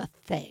a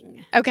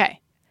thing?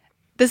 Okay.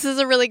 This is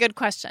a really good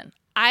question.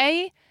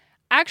 I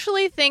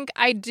actually think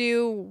I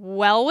do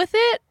well with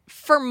it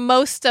for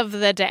most of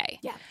the day.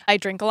 Yeah. I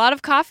drink a lot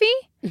of coffee.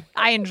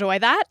 I enjoy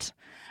that.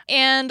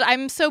 And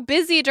I'm so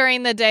busy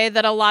during the day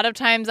that a lot of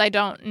times I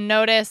don't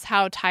notice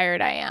how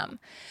tired I am.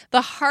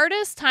 The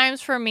hardest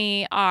times for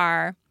me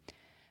are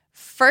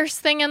first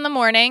thing in the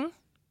morning,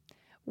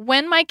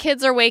 when my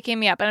kids are waking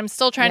me up, and I'm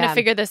still trying to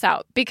figure this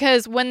out,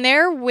 because when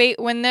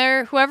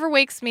whoever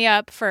wakes me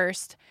up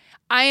first,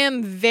 I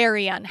am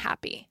very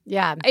unhappy.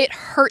 Yeah. It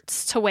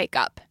hurts to wake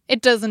up.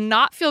 It does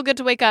not feel good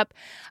to wake up.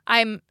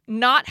 I'm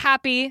not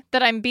happy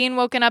that I'm being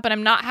woken up, and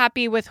I'm not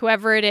happy with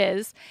whoever it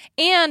is.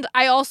 And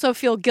I also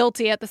feel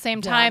guilty at the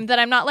same time that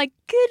I'm not like,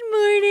 good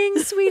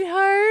morning,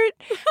 sweetheart.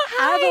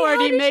 Hi, I've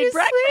already made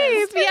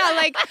breakfast. Yeah,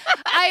 like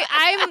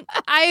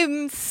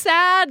I'm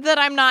sad that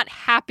I'm not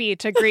happy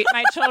to greet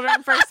my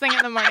children first thing in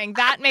the morning.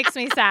 That makes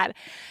me sad.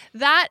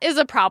 That is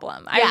a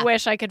problem I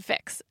wish I could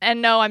fix.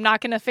 And no, I'm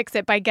not going to fix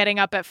it by getting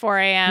up at 4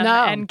 a.m.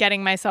 and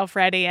getting myself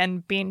ready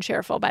and being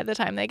cheerful by the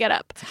time they get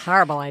up. It's a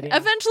horrible idea.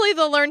 Eventually,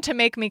 they'll learn to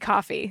make me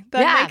coffee.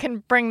 Then they can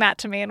bring that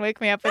to me and wake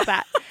me up with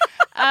that.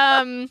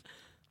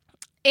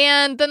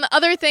 And then the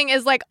other thing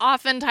is like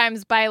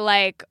oftentimes by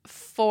like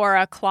 4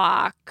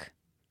 o'clock,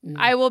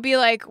 I will be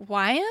like,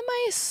 why am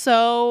I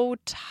so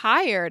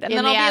tired? And In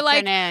then the I'll be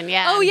like, afternoon,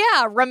 oh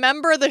yeah,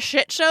 remember the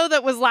shit show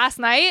that was last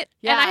night?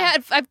 Yeah.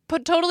 And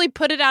I've totally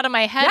put it out of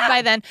my head Yeah.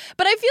 by then.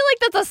 But I feel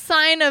like that's a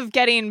sign of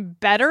getting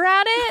better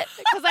at it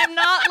because I'm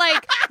not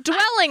like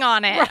dwelling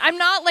on it. I'm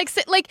not like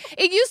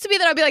it used to be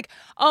that I'd be like,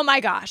 oh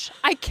my gosh,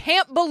 I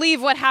can't believe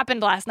what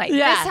happened last night.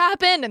 Yeah. This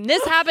happened and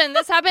this happened and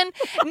this happened.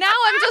 Now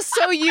I'm just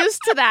so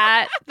used to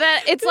that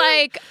it's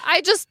like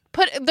I just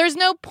there's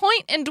no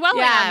point in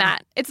dwelling on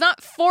that. It's not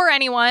for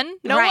anyone.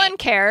 No Right. one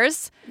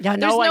cares. Yeah,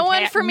 There's no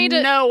one for me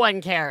to. No one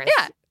cares.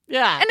 Yeah.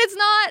 Yeah. And it's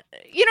not,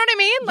 you know what I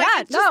mean? Like,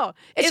 yeah, it's just, no.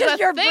 It's it's just a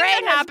your thing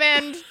brain that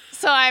happened,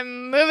 so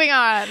I'm moving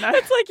on.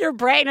 It's like your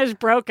brain is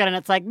broken and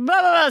it's like, blah,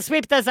 blah, blah,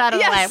 sweep this out of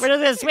the way. Yes, We're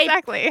going to sweep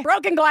exactly.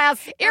 broken glass.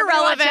 Everybody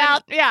watch Irrelevant.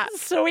 out. Yeah.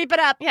 Sweep it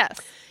up.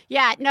 Yes.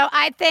 Yeah, no,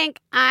 I think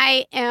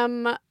I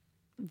am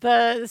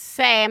the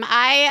same.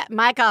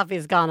 My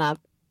coffee's gone up,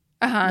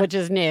 Uh-huh. which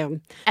is new.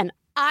 And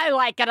I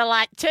like it a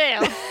lot too.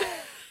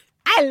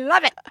 I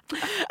love it.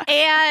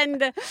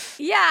 And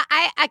yeah,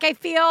 I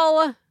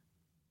feel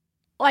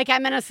like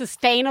I'm in a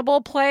sustainable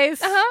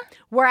place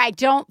where I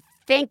don't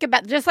think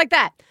about just like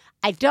that.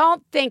 I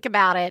don't think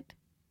about it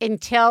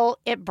until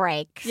it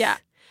breaks. Yeah.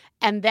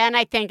 And then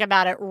I think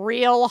about it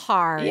real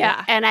hard.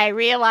 Yeah. And I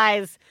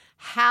realize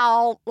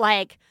how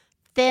like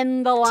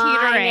thin the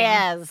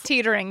line is.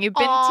 Teetering. You've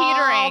been all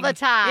teetering. the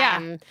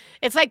time. Yeah.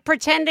 It's like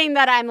pretending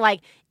that I'm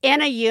like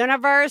in a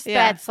universe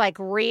that's like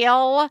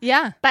real.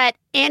 Yeah. But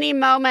any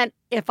moment,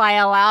 if I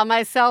allow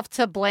myself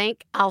to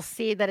blink, I'll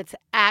see that it's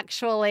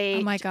actually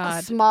Oh my a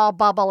God. small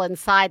bubble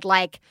inside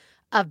like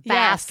a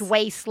vast Yes.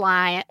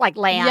 wasteland, like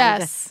land.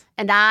 Yes.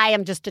 And I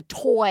am just a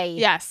toy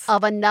Yes.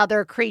 of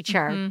another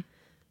creature. Mhm.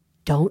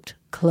 Don't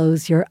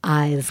close your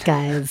eyes,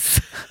 guys.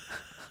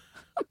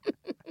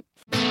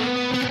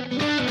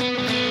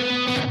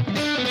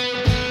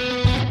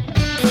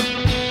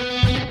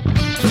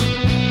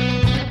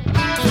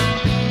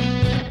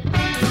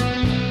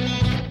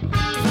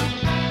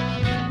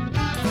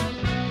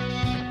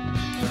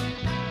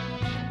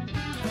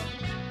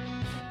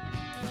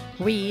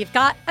 We've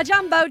got a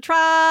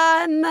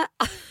Jumbotron.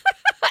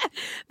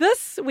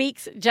 This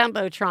week's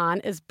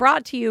Jumbotron is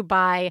brought to you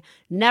by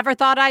Never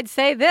Thought I'd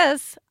Say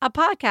This, a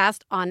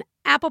podcast on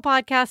Apple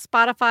Podcasts,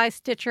 Spotify,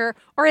 Stitcher,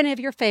 or any of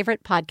your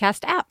favorite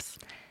podcast apps.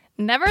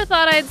 Never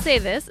Thought I'd Say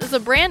This is a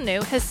brand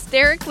new,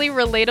 hysterically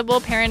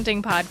relatable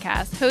parenting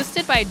podcast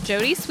hosted by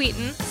Jodie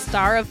Sweetin,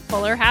 star of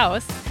Fuller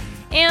House,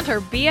 and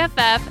her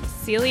BFF,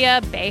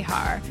 Celia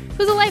Behar,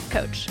 who's a life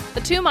coach.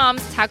 The two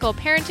moms tackle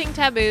parenting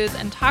taboos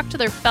and talk to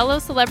their fellow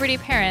celebrity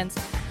parents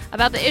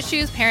about the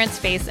issues parents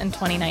face in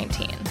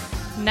 2019.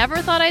 Never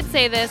Thought I'd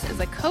Say This is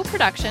a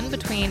co-production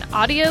between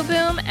Audio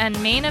Boom and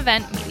Main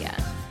Event Media.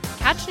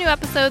 Catch new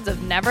episodes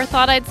of Never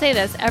Thought I'd Say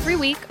This every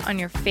week on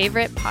your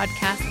favorite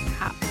podcast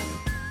app.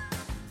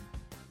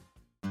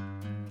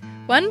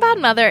 One Bad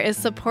Mother is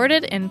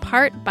supported in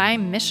part by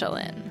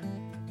Michelin.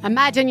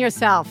 Imagine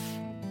yourself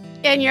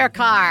in your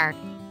car.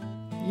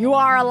 You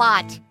are a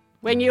lot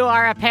when you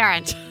are a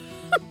parent.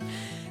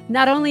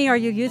 Not only are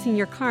you using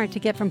your car to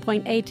get from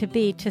point A to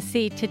B to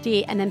C to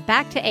D and then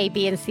back to A,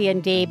 B, and C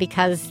and D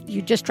because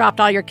you just dropped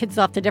all your kids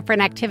off to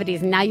different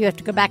activities and now you have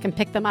to go back and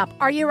pick them up.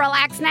 Are you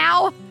relaxed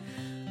now?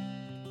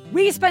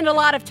 We spend a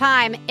lot of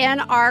time in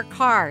our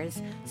cars.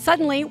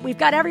 Suddenly, we've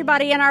got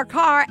everybody in our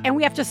car and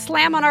we have to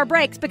slam on our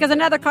brakes because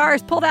another car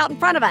is pulled out in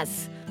front of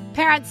us.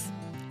 Parents,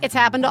 it's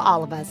happened to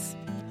all of us.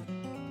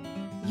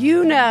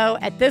 You know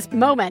at this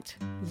moment,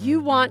 you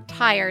want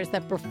tires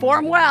that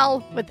perform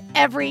well with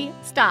every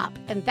stop,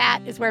 and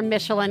that is where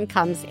Michelin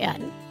comes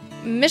in.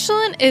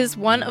 Michelin is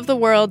one of the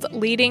world's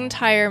leading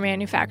tire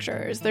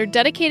manufacturers. They're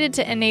dedicated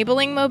to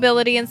enabling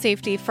mobility and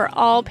safety for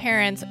all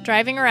parents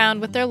driving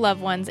around with their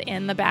loved ones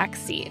in the back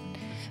seat.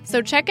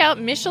 So check out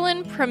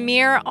Michelin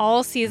Premier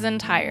All-Season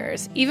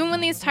tires. Even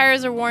when these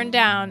tires are worn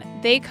down,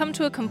 they come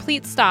to a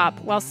complete stop,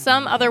 while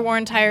some other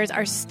worn tires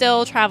are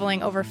still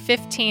traveling over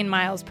 15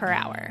 miles per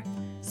hour.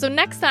 So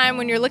next time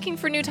when you're looking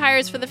for new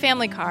tires for the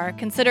family car,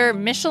 consider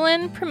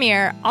Michelin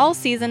Premier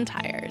All-Season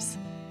tires.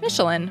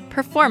 Michelin,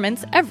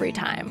 performance every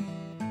time.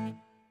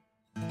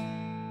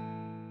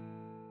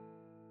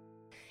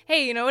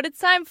 Hey, you know what it's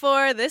time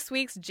for? This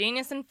week's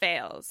Genius and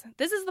Fails.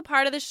 This is the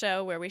part of the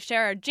show where we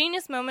share our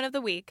genius moment of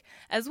the week,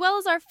 as well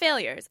as our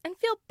failures, and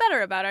feel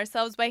better about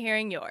ourselves by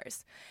hearing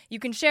yours. You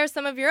can share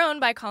some of your own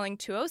by calling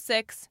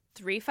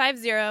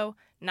 206-350-9485.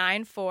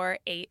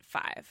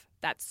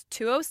 That's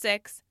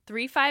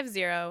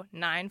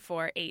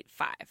 206-350-9485.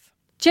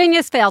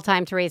 Genius fail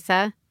time,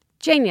 Teresa.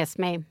 Genius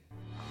me.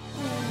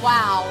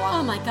 Wow.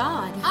 Oh my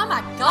God. Oh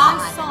my God.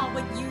 I saw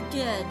what you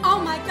did. Oh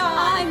my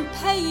God. I'm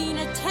paying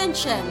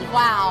attention.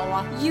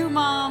 Wow. You,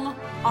 Mom,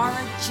 are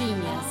a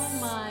genius. Oh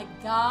my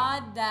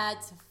God,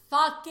 that's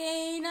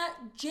fucking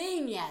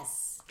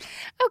genius.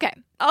 Okay,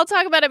 I'll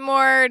talk about it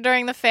more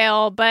during the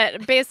fail,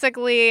 but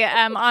basically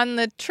on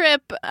the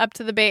trip up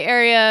to the Bay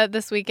Area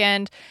this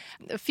weekend,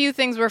 a few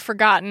things were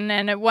forgotten,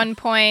 and at one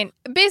point,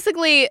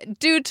 basically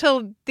due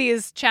to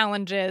these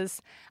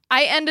challenges,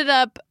 I ended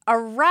up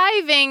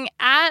arriving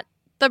at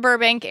the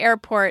Burbank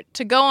airport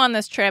to go on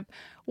this trip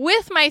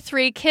with my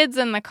 3 kids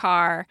in the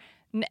car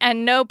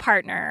and no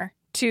partner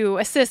to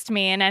assist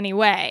me in any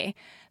way.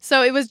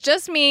 So it was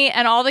just me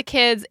and all the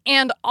kids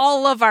and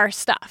all of our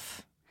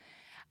stuff.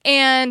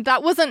 And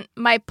that wasn't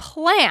my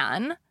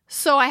plan,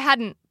 so I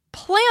hadn't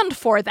planned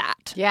for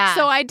that. Yeah.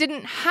 So I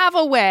didn't have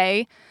a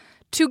way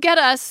to get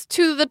us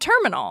to the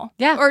terminal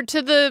or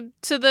to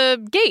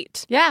the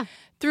gate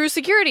through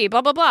security,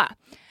 blah, blah, blah.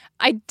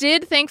 I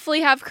did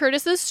thankfully have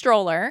Curtis's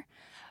stroller,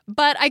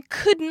 but I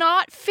could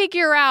not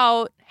figure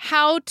out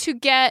how to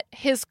get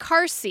his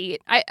car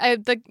seat,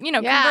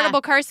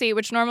 convertible car seat,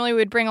 which normally we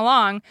would bring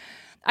along.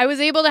 I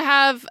was able to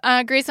have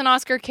Grace and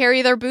Oscar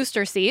carry their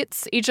booster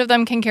seats. Each of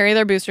them can carry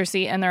their booster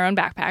seat in their own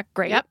backpack.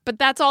 Great. Yep. But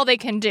that's all they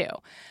can do.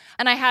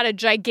 And I had a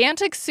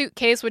gigantic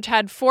suitcase which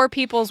had 4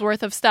 people's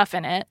worth of stuff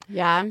in it.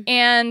 Yeah.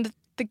 And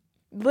the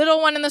little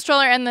one in the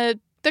stroller and the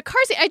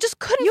car seat. I just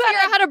couldn't figure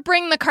out how to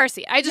bring the car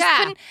seat. I just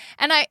couldn't.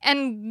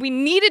 And we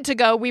needed to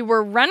go. We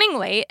were running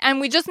late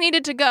and we just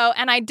needed to go.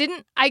 And I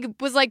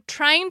was like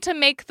trying to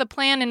make the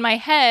plan in my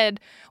head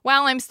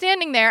while I'm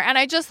standing there. And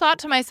I just thought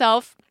to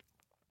myself,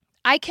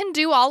 I can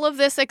do all of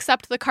this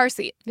except the car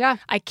seat. Yeah.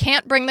 I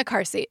can't bring the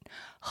car seat.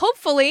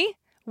 Hopefully,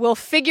 we'll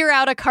figure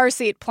out a car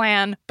seat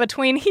plan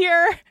between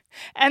here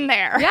and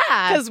there.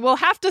 Yeah. Because we'll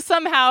have to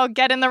somehow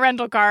get in the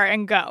rental car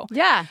and go.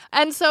 Yeah.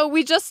 And so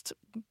we just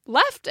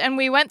left and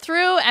we went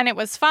through and it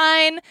was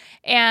fine.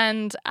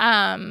 And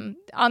on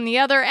the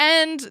other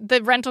end,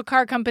 the rental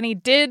car company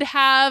did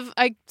have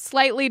a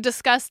slightly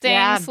disgusting,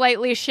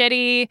 slightly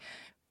shitty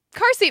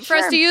car seat for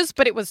us to use,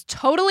 but it was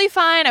totally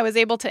fine. I was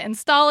able to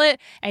install it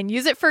and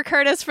use it for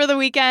Curtis for the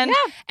weekend.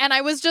 Yeah. And I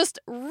was just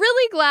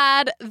really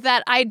glad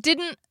that I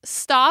didn't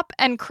stop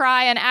and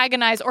cry and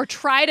agonize or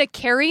try to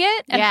carry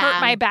it and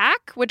hurt my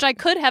back, which I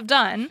could have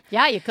done.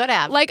 Yeah, you could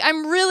have. Like,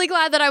 I'm really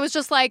glad that I was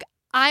just like,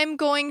 I'm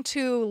going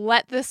to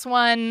let this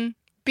one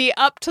be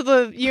up to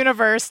the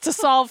universe to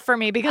solve for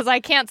me because I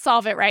can't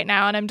solve it right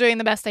now and I'm doing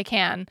the best I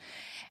can.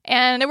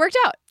 And it worked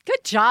out.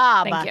 Good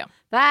job. Thank you.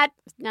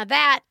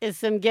 That is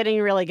some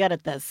getting really good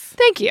at this.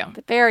 Thank you.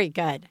 Very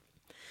good.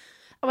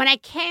 When I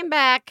came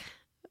back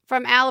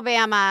from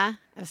Alabama,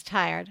 I was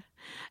tired.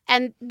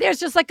 And there's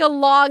just like a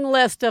long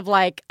list of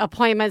like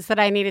appointments that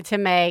I needed to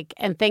make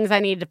and things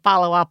I needed to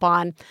follow up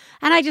on.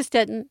 And I just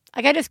didn't.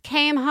 Like I just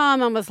came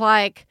home and was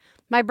like,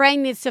 my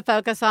brain needs to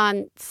focus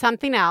on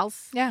something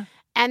else. Yeah.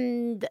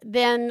 And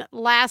then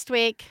last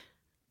week,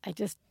 I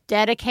just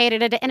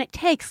dedicated it. And it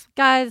takes,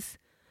 guys,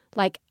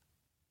 like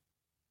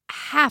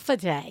half a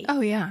day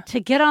to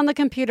get on the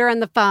computer and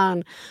the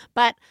phone.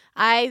 But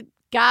I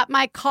got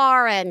my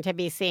car in to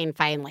be seen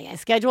finally. I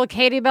scheduled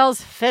Katie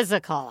Bell's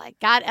physical. I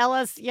got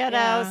Ellis,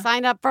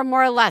 signed up for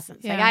more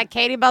lessons. I got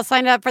Katie Bell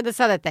signed up for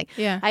this other thing.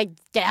 Yeah. I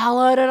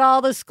downloaded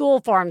all the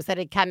school forms that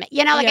had come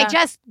in. I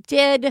just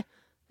did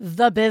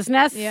the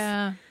business.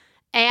 Yeah.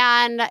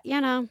 And,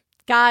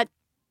 got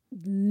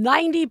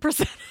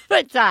 90% of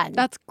it done.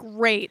 That's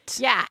great.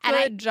 Yeah.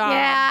 Good job.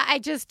 Yeah, I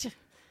just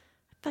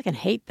fucking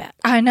hate that.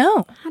 I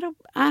know. How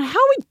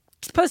are we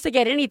supposed to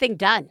get anything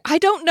done? I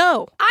don't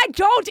know. I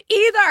don't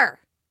either.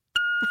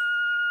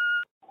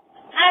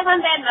 Hi,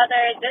 One Bad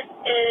Mother. This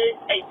is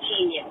a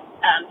genius,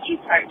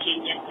 two-part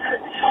genius.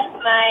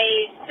 My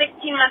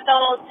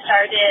 16-month-old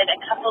started a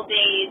couple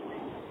days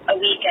a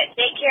week at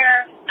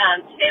daycare.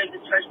 Today was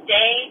his first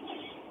day.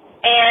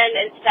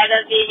 And instead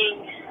of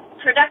being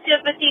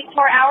productive with these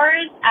 4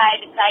 hours,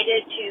 I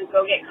decided to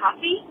go get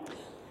coffee.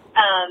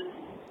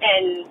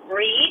 And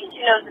read.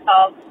 Who knows if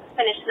I'll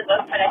finish the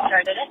book, but I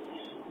started it.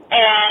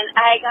 And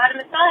I got a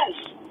massage.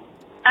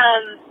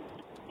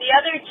 The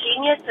other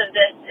genius of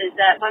this is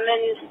that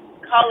women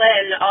call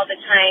in all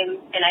the time,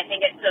 and I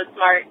think it's so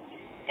smart.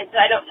 And so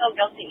I don't feel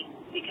guilty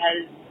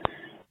because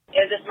it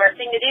was a smart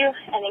thing to do.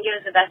 I think it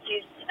was the best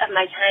use of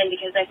my time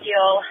because I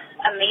feel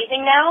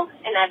amazing now,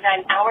 and I've got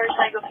an hour so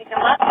I go pick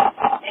them up,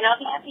 and I'll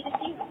be happy to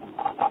see you.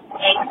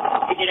 Thanks.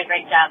 You did a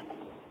great job.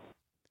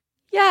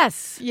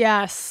 Yes.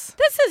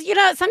 This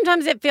is,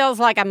 sometimes it feels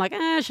like I'm like,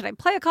 should I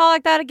play a call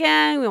like that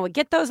again? We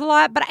get those a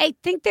lot, but I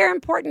think they're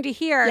important to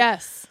hear.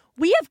 Yes.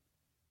 We have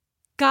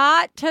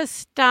got to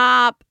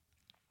stop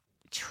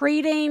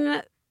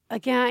treating,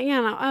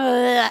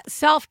 again,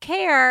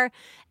 self-care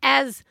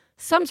as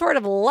some sort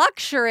of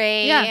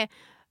luxury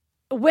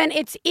when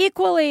it's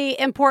equally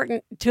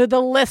important to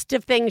the list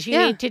of things you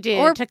need to do,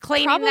 or to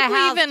cleaning the house.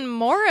 Probably even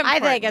more important. I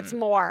think it's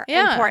more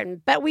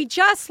important. But we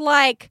just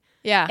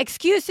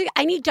excuses.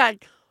 I need to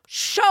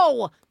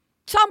show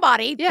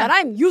somebody that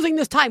I'm using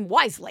this time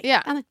wisely.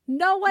 Yeah. And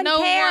no one cares.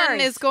 No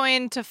one is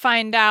going to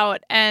find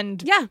out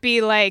and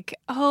be like,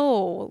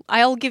 oh,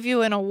 I'll give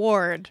you an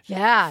award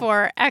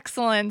for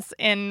excellence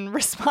in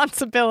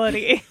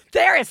responsibility.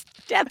 There is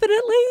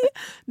definitely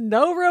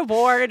no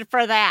reward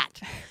for that.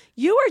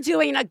 You are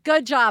doing a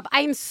good job.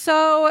 I'm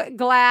so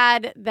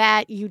glad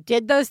that you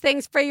did those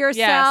things for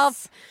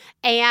yourself. Yes.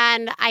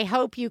 And I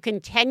hope you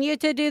continue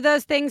to do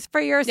those things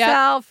for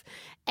yourself. Yep.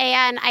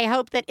 And I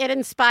hope that it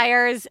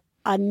inspires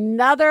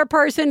another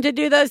person to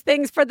do those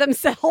things for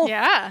themselves.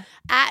 Yeah.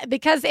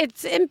 Because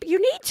you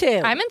need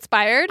to. I'm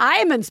inspired.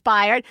 I'm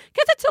inspired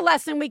because it's a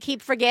lesson we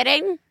keep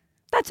forgetting.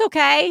 That's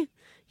okay.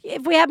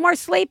 If we had more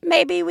sleep,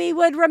 maybe we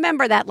would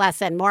remember that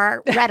lesson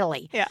more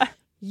readily. Yeah.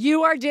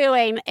 You are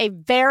doing a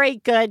very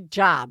good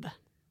job.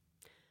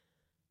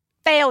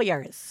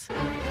 Failures.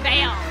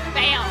 Fail,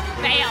 fail,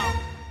 fail,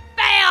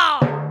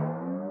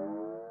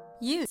 fail.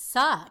 You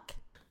suck.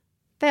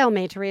 Fail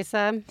me,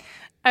 Teresa.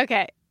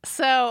 Okay.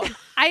 So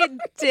I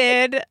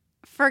did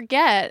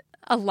forget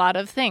a lot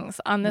of things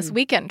on this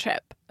weekend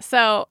trip.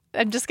 So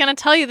I'm just going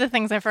to tell you the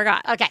things I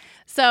forgot. Okay.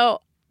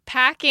 So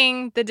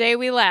packing the day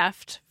we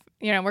left,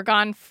 we're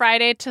gone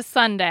Friday to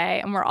Sunday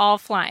and we're all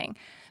flying.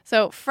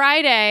 So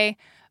Friday,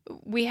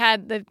 we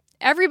had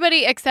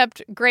everybody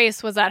except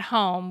Grace was at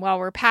home while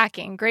we're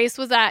packing. Grace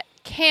was at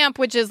camp,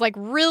 which is like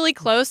really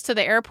close to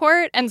the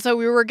airport. And so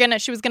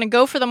she was going to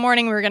go for the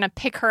morning. We were going to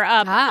pick her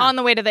up on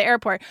the way to the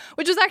airport,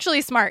 which was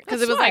actually smart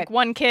because it was like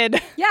one kid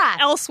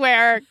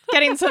elsewhere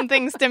getting some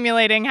things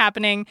stimulating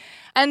happening.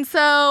 And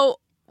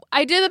so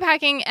I did the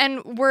packing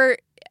and we're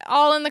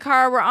all in the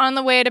car. We're on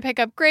the way to pick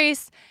up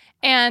Grace.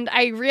 And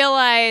I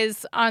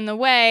realize on the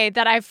way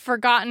that I've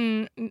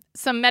forgotten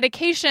some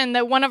medication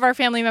that one of our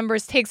family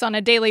members takes on a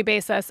daily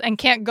basis and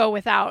can't go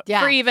without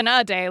for even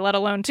a day, let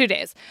alone 2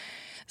 days.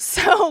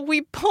 So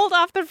we pulled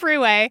off the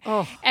freeway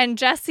and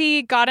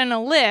Jesse got in a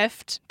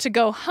Lyft to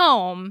go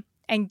home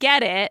and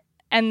get it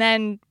and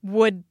then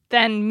would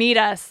then meet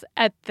us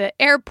at the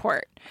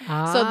airport.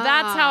 So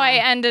that's how I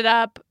ended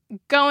up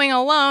going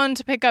alone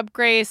to pick up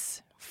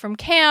Grace from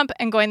camp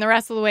and going the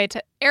rest of the way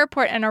to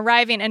airport and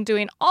arriving and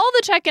doing all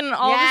the check-in and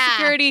all the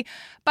security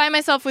by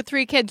myself with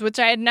 3 kids, which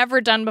I had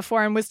never done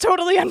before and was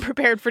totally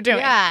unprepared for doing.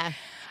 Yeah.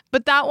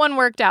 But that one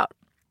worked out.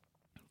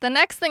 The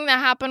next thing that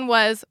happened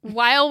was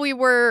while we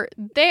were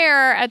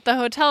there at the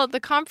hotel at the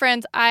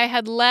conference, I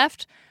had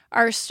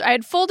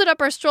folded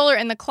up our stroller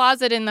in the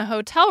closet in the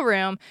hotel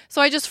room.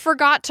 So I just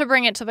forgot to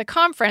bring it to the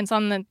conference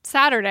on the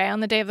Saturday,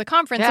 on the day of the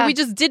conference. So we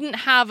just didn't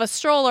have a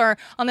stroller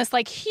on this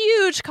like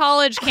huge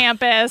college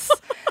campus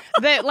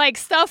that like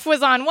stuff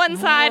was on one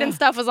side and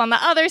stuff was on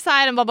the other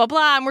side and blah, blah,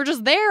 blah. And we're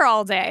just there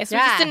all day. So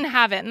we just didn't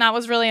have it. And that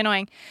was really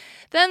annoying.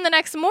 Then the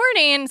next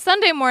morning,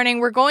 Sunday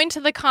morning, we're going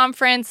to the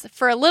conference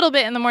for a little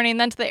bit in the morning,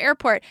 then to the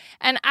airport.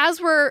 And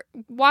as we're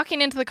walking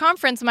into the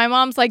conference, my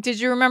mom's like, "Did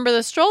you remember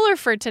the stroller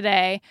for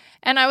today?"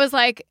 And I was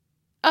like,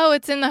 "Oh,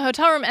 it's in the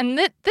hotel room." And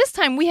this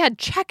time we had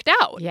checked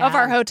out of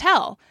our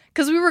hotel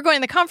because we were going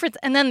to the conference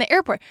and then the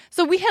airport.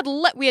 So we had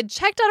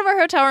checked out of our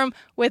hotel room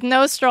with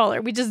no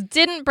stroller. We just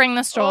didn't bring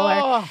the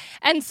stroller.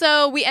 And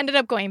so we ended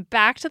up going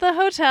back to the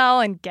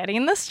hotel and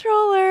getting the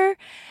stroller.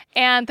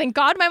 And thank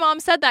God my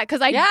mom said that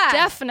because I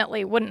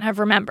definitely wouldn't have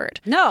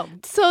remembered. No.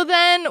 So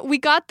then we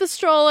got the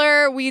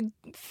stroller. We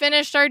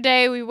finished our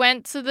day. We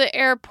went to the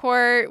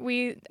airport.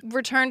 We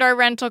returned our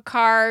rental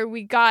car.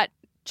 We got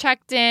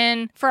checked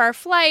in for our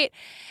flight.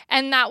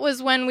 And that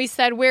was when we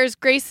said, "Where's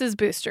Grace's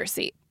booster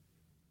seat?"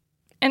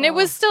 And it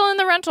was still in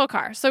the rental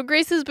car. So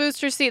Grace's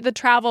booster seat, the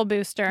travel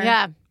booster,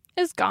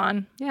 is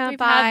gone. Yeah, We've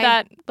bye. had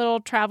that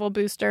little travel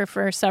booster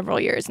for several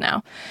years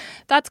now.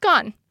 That's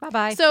gone.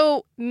 Bye-bye.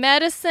 So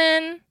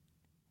medicine,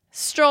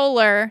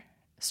 stroller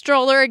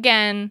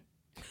again,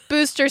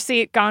 booster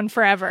seat gone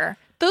forever.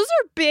 Those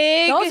are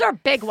big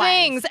big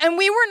things. ones. And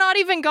we were not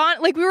even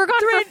gone. Like we were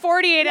gone for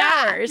 48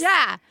 hours.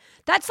 Yeah.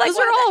 That's like Those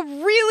are all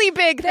really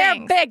big They're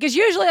things. big because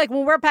usually, like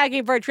when we're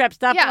packing for a trip,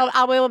 stuff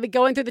we'll be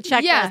going through the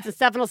checklist, Yeah. and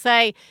Stephen will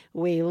say,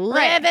 "We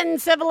live in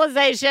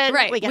civilization,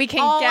 Right. We We can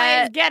can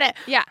always get it."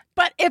 Yeah.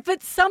 But if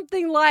it's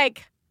something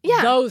like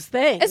those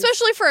things,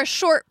 Especially for a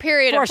short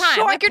period For of a time.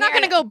 short Like, you're not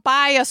going to go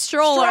buy a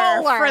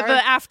stroller for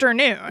the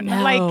afternoon.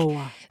 No.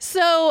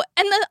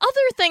 And the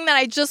other thing that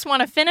I just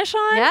want to finish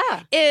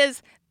on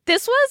is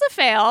this was a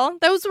fail.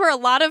 Those were a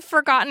lot of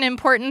forgotten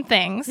important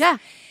things. Yeah.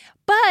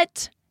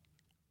 But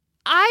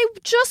I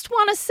just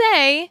want to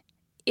say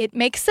it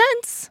makes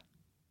sense.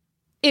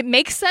 It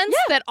makes sense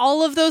that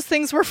all of those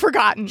things were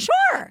forgotten.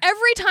 Sure.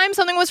 Every time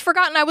something was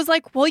forgotten, I was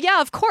like, well, yeah,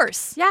 of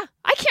course. Yeah.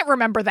 I can't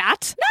remember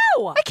that.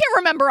 No. I can't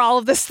remember all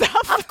of this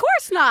stuff. Of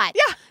course not.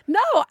 Yeah.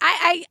 No,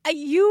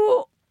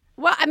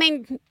 well, I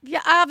mean,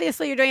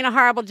 obviously you're doing a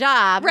horrible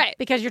job. Right.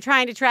 Because you're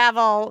trying to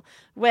travel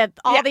with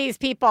all these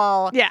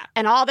people. Yeah.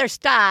 And all their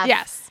stuff.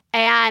 Yes.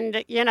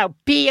 And,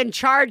 be in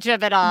charge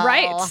of it all.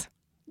 Right.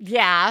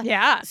 Yeah.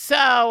 Yeah.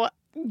 So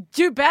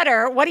do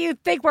better. What do you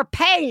think we're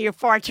paying you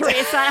for,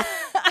 Teresa?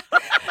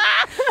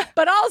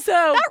 But also,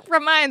 That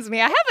reminds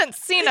me, I haven't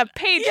seen a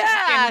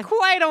paycheck in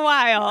quite a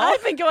while.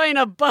 I've been going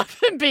above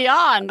and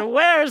beyond.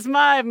 Where's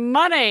my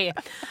money?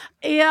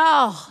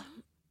 Yeah.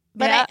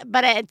 But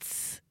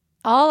it's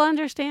all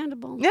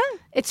understandable. Yeah.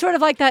 It's sort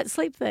of like that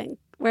sleep thing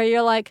where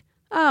you're like,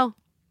 I'm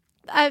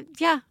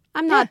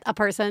not a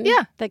person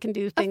that can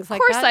do things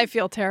like that. Of course I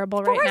feel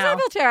terrible right Of course now. I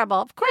feel terrible.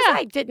 Of course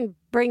I didn't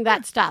bring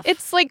that stuff.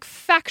 It's like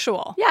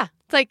factual. yeah.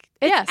 It's like,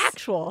 It's yes.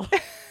 actual.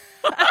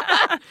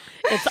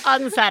 It's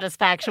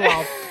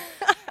unsatisfactual.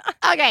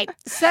 Okay,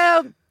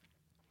 so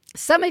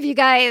Some of you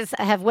guys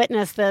have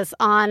witnessed this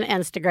on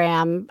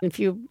Instagram. If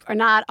you are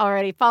not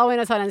already following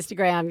us on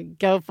Instagram,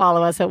 go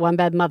follow us at One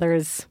Bed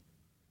Mothers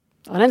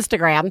on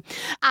Instagram.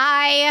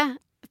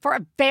 For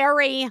a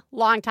very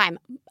long time,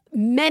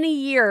 many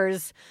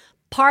years,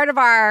 part of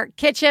our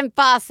kitchen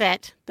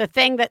faucet, the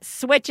thing that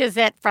switches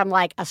it from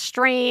like a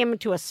stream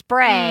to a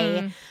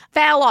spray,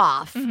 fell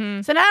off.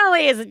 Mm-hmm. So not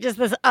only is it just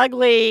this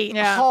ugly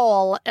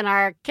hole in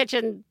our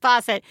kitchen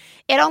faucet,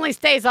 it only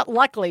stays up,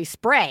 luckily,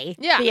 spray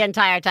the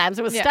entire time.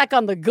 So it was stuck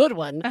on the good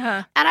one.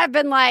 And I've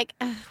been like,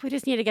 we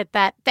just need to get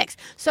that fixed.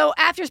 So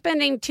after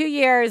spending 2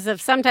 years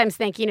of sometimes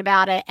thinking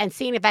about it and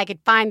seeing if I could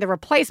find the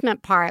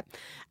replacement part,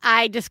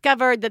 I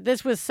discovered that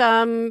this was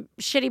some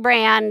shitty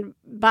brand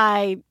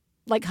by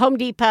like Home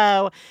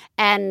Depot,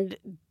 and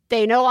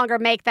they no longer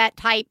make that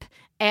type.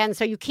 And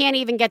so you can't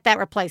even get that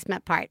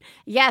replacement part.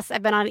 Yes,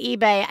 I've been on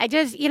eBay. I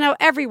just,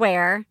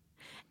 everywhere.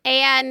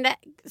 And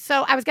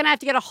so I was going to have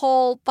to get a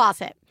whole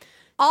faucet.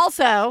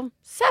 Also,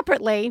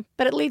 separately,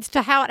 but it leads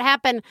to how it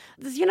happened.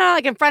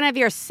 Like in front of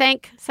your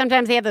sink,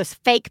 sometimes they have those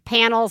fake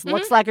panels.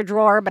 Looks like a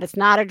drawer, but it's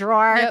not a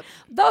drawer. Yep.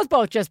 Those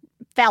both just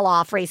fell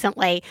off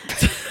recently.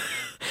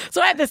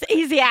 So I have this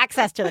easy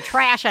access to the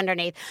trash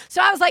underneath.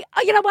 So I was like,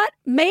 oh, you know what?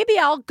 Maybe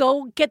I'll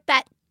go get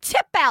that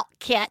tip-out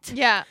kit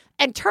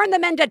and turn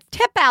them into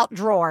tip-out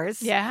drawers,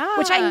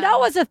 which I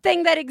know is a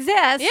thing that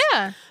exists.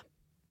 Yeah.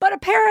 But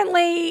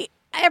apparently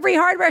every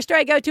hardware store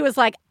I go to is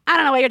like, I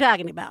don't know what you're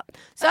talking about.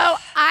 So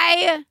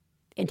I,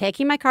 in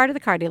taking my car to the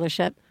car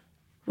dealership,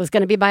 was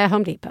going to be by a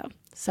Home Depot.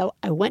 So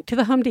I went to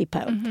the Home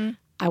Depot. Mm-hmm.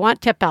 I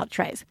want tip-out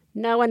trays.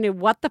 No one knew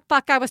what the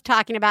fuck I was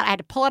talking about. I had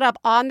to pull it up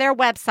on their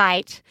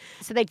website.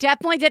 So they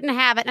definitely didn't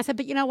have it. And I said,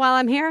 but while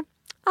I'm here,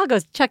 I'll go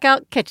check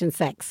out kitchen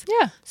sinks.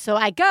 Yeah. So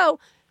I go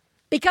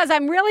because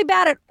I'm really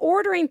bad at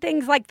ordering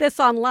things like this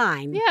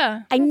online.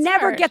 Yeah. I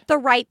never get the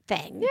right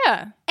thing.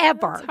 Yeah.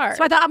 Ever. That's hard.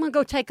 So I thought, I'm going to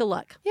go take a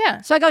look. Yeah.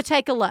 So I go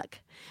take a look.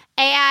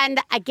 And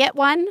I get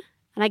one.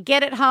 And I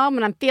get it home.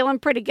 And I'm feeling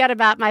pretty good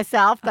about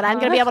myself that I'm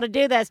going to be able to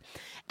do this.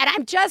 And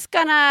I'm just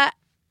going to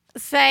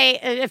say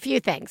a few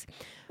things.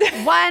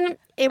 One,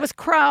 it was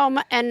chrome,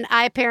 and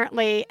I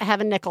apparently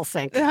have a nickel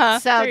sink. So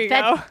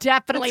that's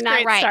definitely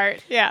not right.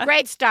 Start. Yeah.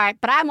 Great start.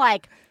 But I'm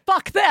like,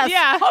 fuck this.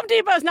 Yeah. Home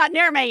Depot's not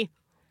near me.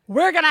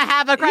 We're going to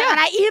have a chrome. Yeah. And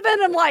I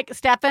even am like,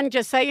 Stefan,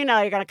 just so you know,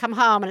 you're going to come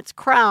home, and it's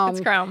chrome.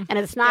 It's chrome. And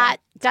it's not,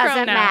 It's chrome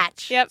doesn't now.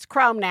 match. Yep. It's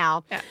chrome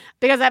now. Yeah.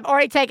 Because I've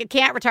already taken,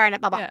 can't return it,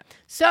 blah, blah. Yeah.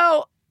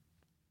 So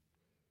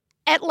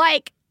at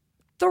like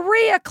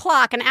 3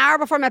 o'clock, an hour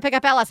before my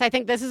pickup Ellis, I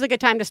think this is a good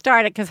time to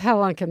start it because how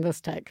long can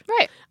this take?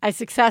 Right. I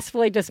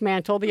successfully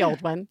dismantled the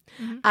old one.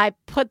 Mm-hmm. I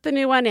put the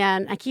new one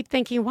in. I keep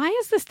thinking, why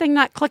is this thing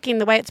not clicking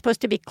the way it's supposed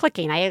to be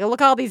clicking? I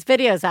look all these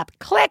videos up.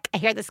 Click. I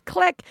hear this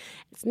click.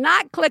 It's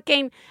not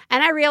clicking.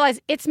 And I realize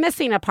it's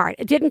missing a part.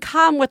 It didn't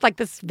come with like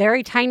this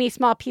very tiny,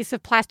 small piece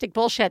of plastic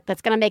bullshit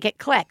that's going to make it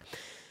click.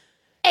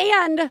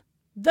 And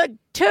the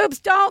tubes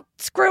don't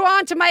screw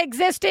on to my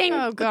existing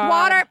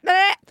water. So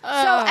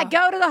I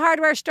go to the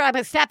hardware store. I'm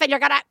like, Stefan, you're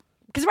going to...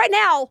 Because right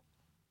now,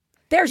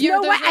 there's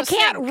no way. I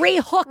can't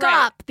rehook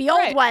up the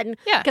old one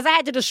because I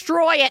had to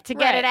destroy it to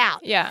get it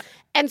out. Yeah.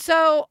 And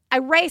so I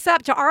race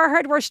up to our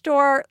hardware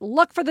store,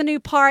 look for the new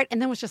part,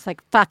 and then was just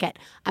like, fuck it.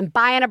 I'm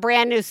buying a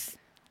brand new,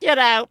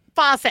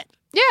 faucet.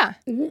 Yeah.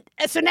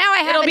 So now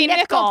I have a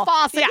nickel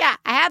faucet. Yeah.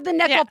 I have the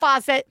nickel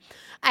faucet.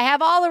 I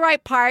have all the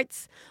right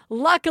parts.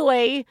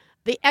 Luckily,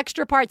 the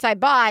extra parts I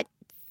bought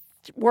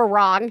were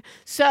wrong.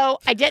 So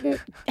I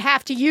didn't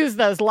have to use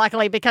those,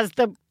 luckily, because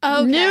the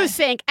new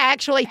sink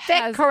actually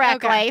fit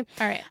correctly. Okay.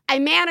 All right. I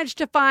managed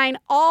to find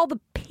all the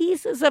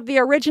pieces of the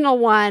original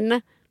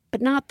one,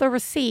 but not the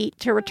receipt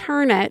to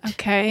return it.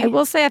 Okay. I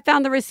will say I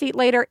found the receipt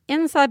later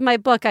inside my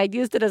book. I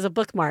used it as a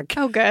bookmark.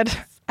 Oh, good.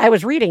 I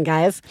was reading,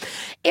 guys.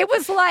 It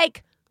was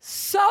like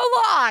so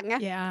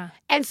long. Yeah.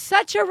 And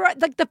such a,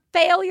 like the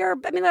failure.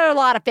 I mean, there are a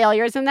lot of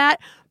failures in that.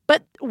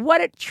 But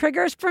what it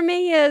triggers for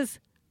me is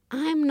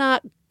I'm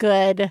not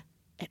good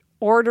at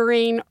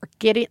ordering or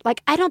getting,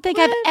 like, I don't think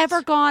I've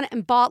ever gone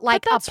and bought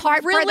like a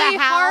part really for the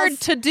house. hard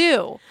to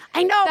do.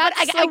 I know,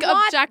 That's but I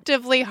want,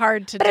 objectively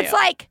hard to do. But it's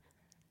like,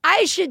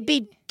 I should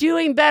be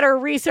doing better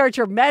research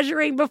or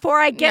measuring before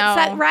I get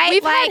set right.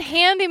 We've like, had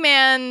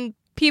handyman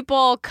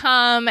people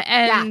come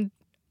and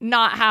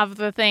not have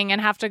the thing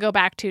and have to go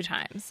back 2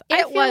 times.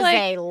 It was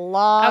a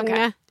long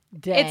day.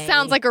 It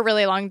sounds like a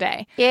really long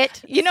day.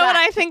 You know what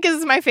I think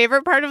is my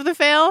favorite part of the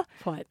fail?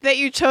 What? That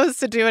you chose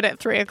to do it at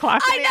 3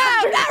 o'clock. I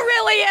know, that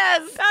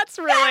really is. That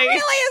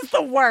really is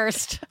the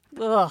worst.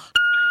 Ugh.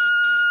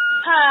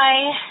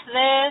 Hi,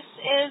 this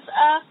is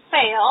a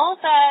fail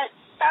that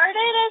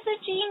started as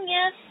a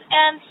genius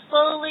and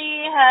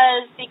slowly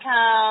has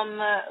become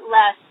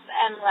less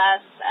and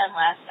less and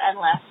less and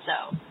less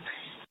so.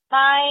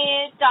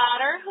 My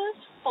daughter,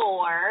 who's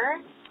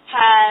 4,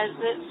 has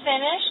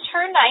finished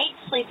her night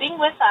sleeping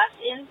with us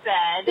in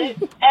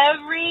bed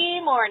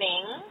every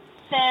morning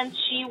since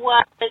she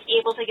was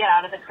able to get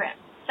out of the crib.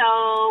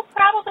 So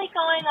probably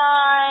going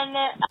on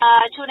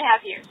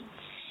 2.5 years.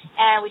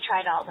 And we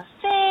tried all the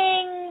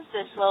things,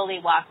 the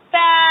slowly walk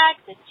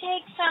back, the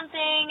take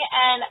something,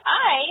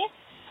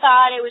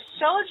 thought it was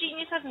so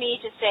genius of me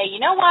to say, you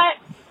know what?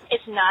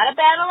 It's not a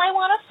battle I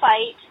want to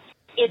fight.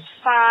 It's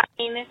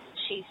fine.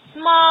 She's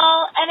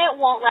small, and it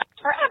won't last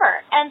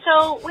forever. And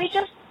so we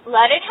just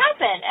let it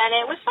happen, and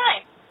it was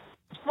fine.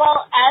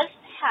 Well, as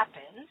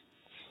happened,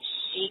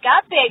 she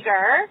got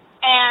bigger,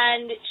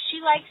 and she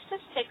likes to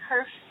stick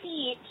her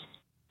feet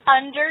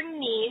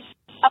underneath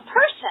a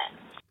person.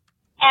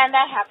 And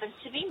that happens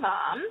to be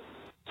Mom.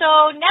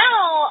 So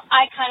now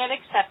I kind of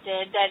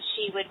accepted that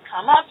she would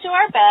come up to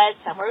our bed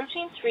somewhere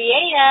between 3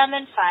 a.m.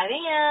 and 5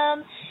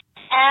 a.m.,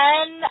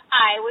 and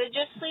I would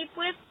just sleep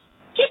with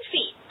kid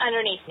feet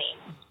underneath me.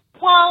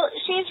 Well,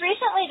 she's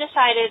recently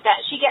decided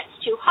that she gets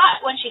too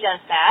hot when she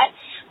does that,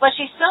 but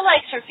she still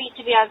likes her feet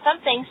to be on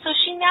something, so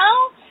she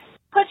now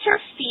puts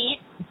her feet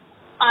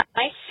on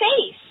my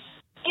face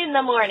in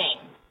the morning.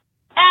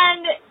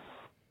 And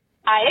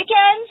I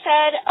again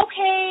said,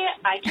 okay,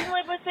 I can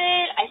live with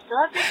it. I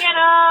still have to get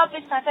up.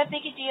 It's not that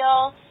big a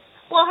deal.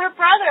 Well, her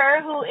brother,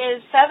 who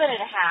is 7.5,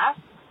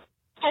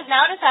 has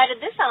now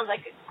decided this sounds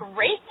like a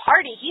great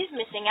party he's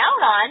missing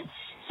out on.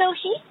 So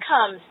he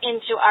comes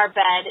into our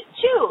bed,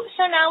 too.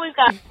 So now we've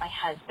got my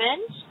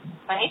husband,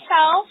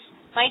 myself,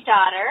 my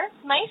daughter,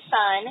 my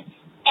son,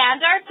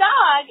 and our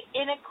dog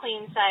in a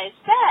queen-size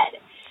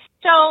bed.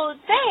 So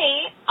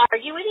they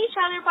argue with each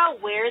other about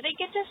where they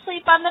get to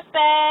sleep on the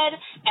bed,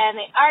 and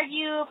they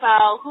argue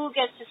about who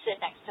gets to sit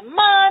next to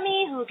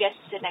Mommy, who gets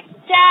to sit next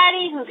to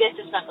Daddy, who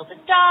gets to snuggle the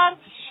dog.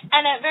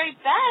 And at very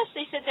best,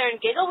 they sit there and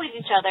giggle with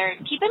each other.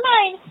 Keep in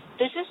mind,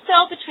 this is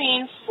still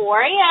between 4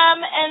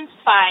 a.m. and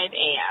 5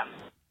 a.m.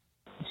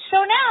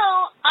 So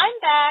now I'm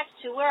back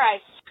to where I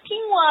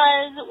fucking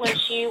was when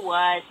she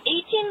was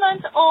 18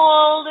 months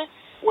old,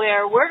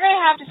 where we're going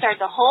to have to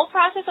start the whole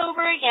process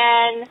over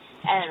again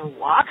and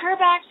walk her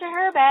back to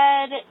her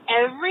bed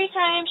every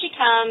time she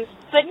comes.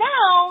 But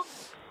now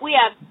we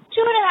have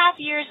 2.5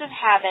 years of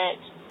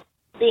habit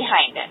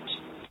behind it.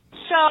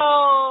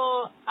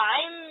 So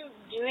I'm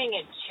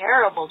doing a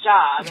terrible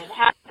job and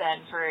have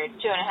been for 2.5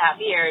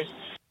 years.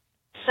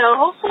 So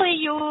hopefully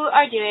you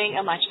are doing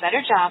a much better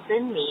job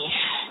than me.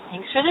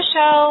 Thanks for the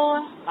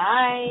show.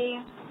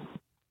 Bye.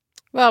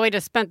 Well, we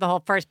just spent the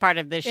whole first part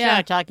of this show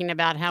Yeah. talking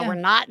about how we're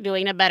not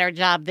doing a better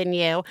job than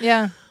you.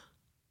 Yeah.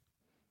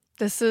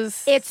 This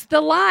is... It's the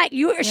line.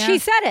 She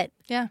said it.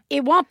 Yeah.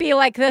 It won't be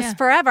like this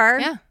forever.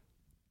 Yeah.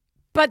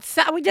 But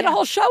we did a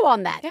whole show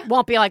on that. Yeah.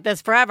 Won't be like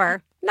this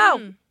forever.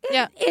 No.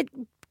 Yeah.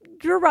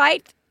 You're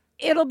right.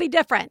 It'll be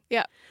different.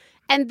 Yeah.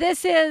 And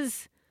this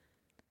is...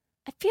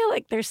 I feel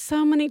like there's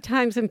so many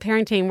times in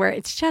parenting where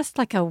it's just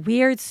like a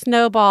weird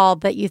snowball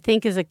that you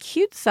think is a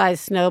cute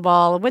size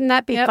snowball. Wouldn't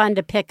that be fun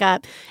to pick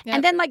up? Yep.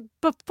 And then like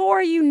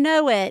before you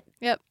know it,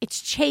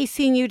 it's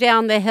chasing you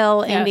down the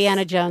hill,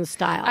 Indiana Jones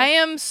style. I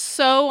am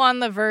so on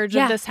the verge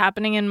of this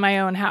happening in my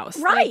own house.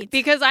 Right. Like,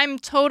 because I'm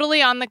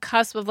totally on the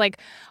cusp of like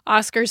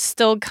Oscar's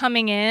still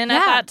coming in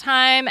at that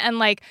time. And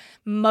like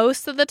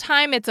most of the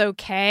time it's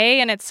okay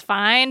and it's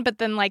fine. But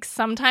then like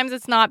sometimes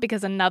it's not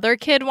because another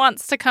kid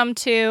wants to come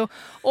too.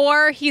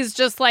 Or he's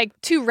just like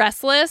too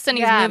restless and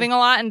he's moving a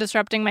lot and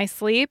disrupting my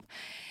sleep.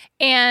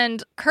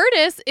 And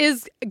Curtis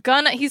is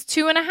he's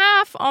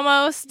 2.5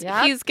 almost.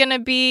 Yep. He's gonna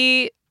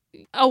be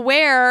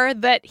aware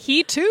that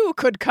he too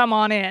could come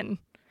on in.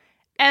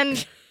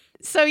 And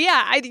so,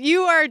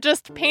 you are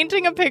just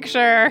painting a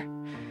picture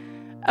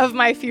of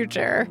my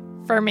future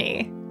for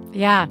me.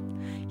 Yeah.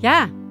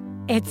 Yeah.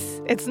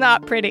 It's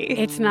not pretty.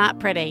 It's not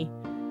pretty.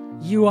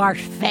 You are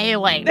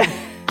failing.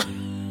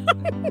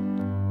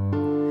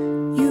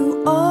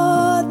 You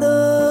are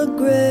the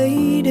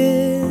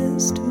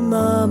greatest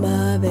mom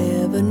I've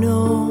ever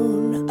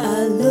known.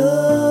 I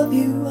love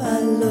you, I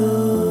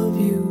love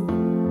you.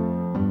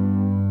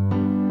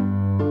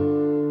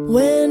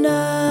 When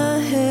I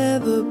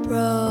have a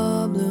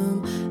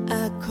problem,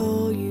 I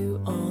call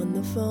you on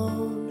the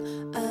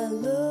phone. I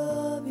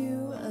love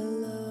you, I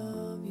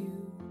love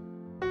you.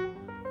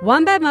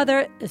 One Bad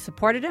Mother is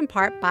supported in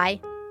part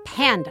by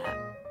Panda.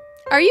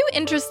 Are you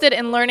interested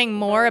in learning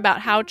more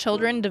about how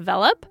children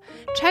develop?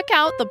 Check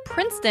out the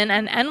Princeton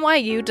and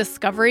NYU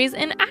Discoveries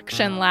in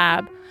Action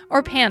Lab,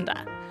 or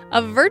PANDA,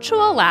 a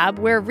virtual lab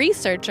where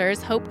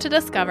researchers hope to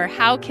discover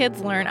how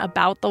kids learn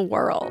about the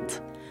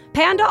world.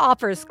 Panda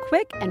offers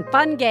quick and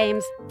fun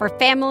games for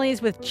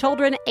families with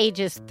children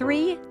ages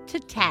 3 to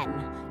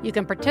 10. You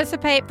can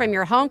participate from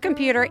your home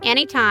computer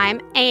anytime,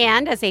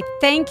 and as a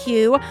thank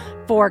you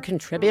for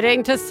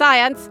contributing to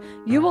science,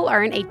 you will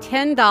earn a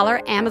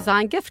 $10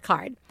 Amazon gift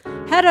card.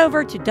 Head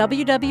over to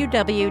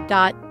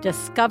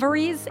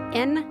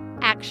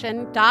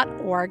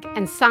www.discoveriesinaction.org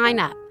and sign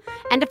up.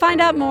 And to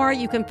find out more,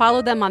 you can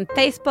follow them on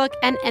Facebook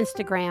and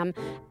Instagram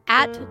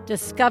at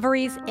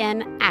Discoveries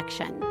in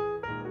Action.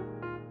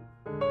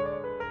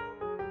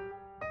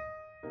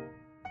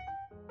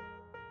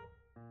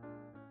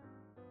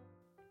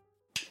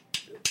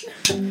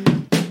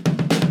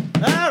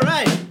 All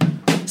right.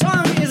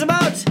 Song is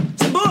about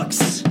some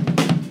books.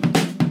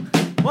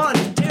 1,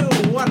 2,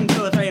 1,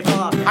 2, 3, 4.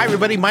 I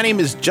everybody. My name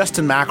is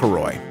Justin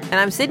McElroy. And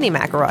I'm Sydney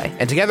McElroy.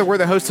 And together we're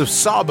the hosts of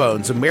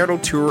Sawbones, a marital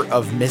tour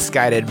of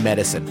misguided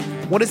medicine.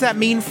 What does that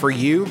mean for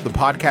you, the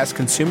podcast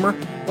consumer?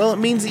 Well, it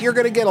means that you're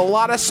going to get a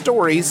lot of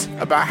stories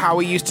about how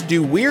we used to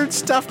do weird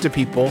stuff to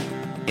people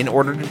in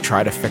order to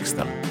try to fix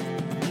them.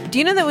 Do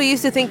you know that we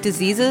used to think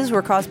diseases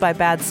were caused by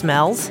bad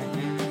smells?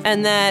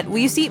 And that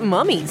we used to eat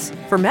mummies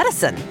for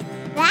medicine?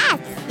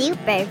 That's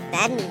super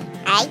funny.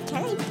 I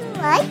kind of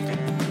like it.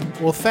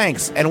 Well,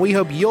 thanks, and we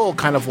hope you'll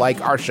kind of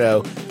like our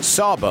show,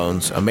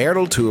 Sawbones, a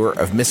marital tour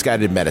of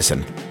misguided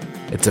medicine.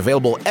 It's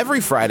available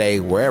every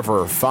Friday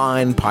wherever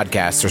fine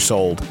podcasts are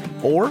sold,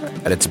 or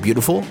at its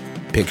beautiful,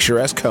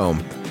 picturesque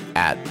home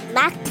at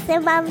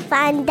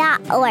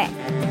MaximumFun.org.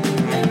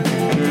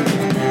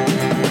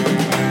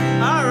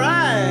 All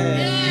right.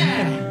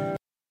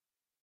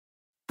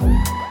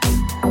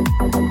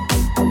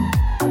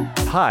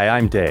 Hi,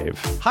 I'm Dave.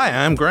 Hi,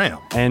 I'm Graham.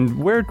 And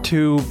we're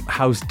two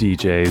house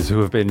DJs who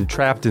have been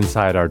trapped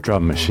inside our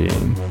drum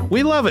machine.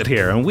 We love it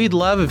here, and we'd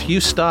love if you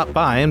stopped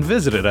by and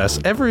visited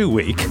us every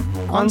week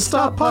on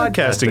Stop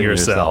Podcasting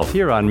Yourself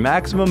here on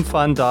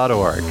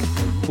MaximumFun.org.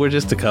 We're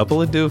just a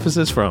couple of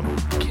doofuses from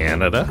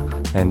Canada.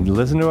 And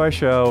listen to our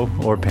show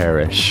or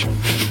perish.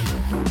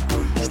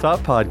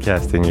 Stop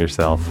podcasting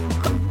yourself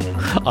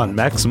on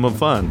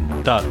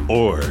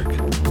MaximumFun.org.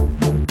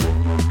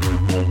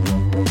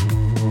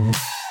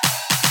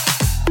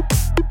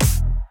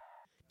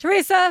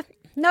 Teresa,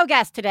 no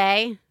guest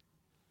today,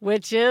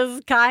 which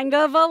is kind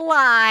of a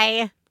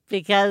lie,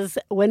 because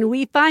when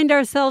we find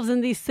ourselves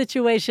in these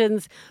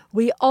situations,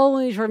 we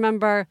always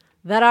remember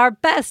that our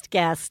best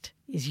guest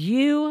is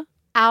you,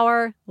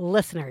 our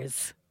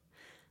listeners.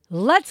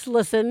 Let's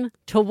listen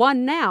to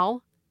one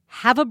now.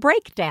 Have a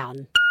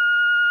breakdown.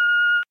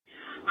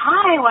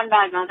 Hi, One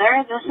Bad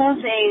Mother. This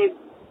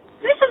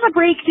is a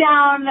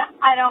breakdown.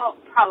 I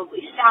don't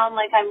probably sound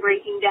like I'm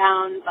breaking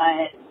down,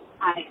 but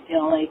I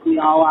feel like we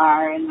all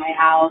are in my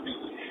house.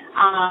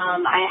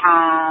 I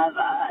have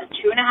a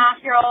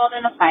 2.5-year-old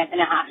and a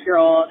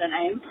 5.5-year-old, and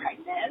I am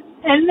pregnant,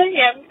 and I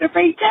am going to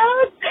break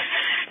down.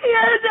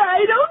 And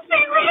I don't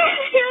think we can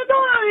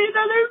handle having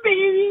another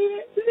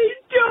baby. I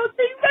don't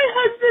think my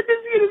husband is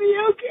going to be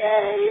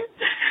okay.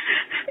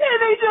 And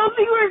I don't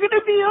think we're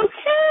going to be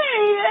okay.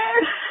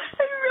 And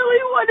I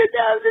really wanted to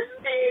have this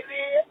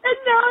baby, and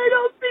now I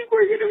don't think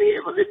we're going to be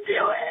able to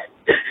do it.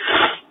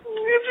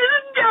 I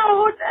just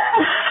don't.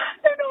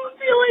 I don't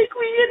feel like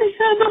we can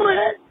handle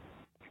it.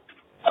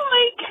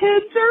 My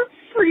kids are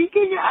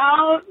freaking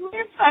out.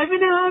 My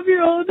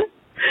 5.5-year-old is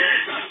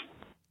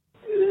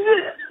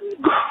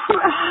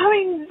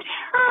having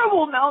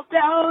terrible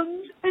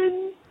meltdowns,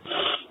 and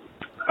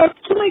up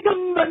to like a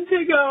month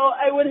ago,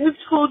 I would have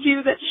told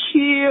you that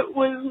she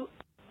was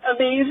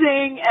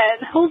amazing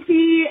and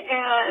healthy,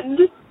 and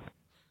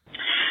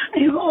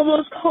I've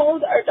almost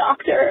called our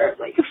doctor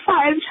like 5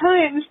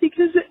 times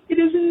because it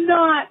is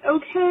not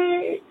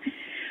okay.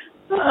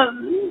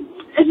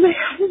 And my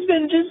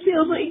husband just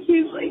feels like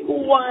he's like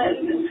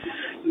one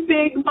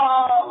big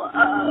ball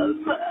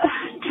of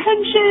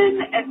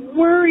tension and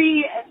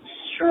worry and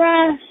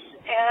stress,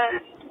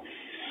 and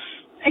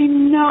I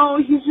know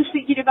he's just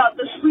thinking about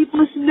the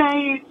sleepless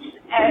nights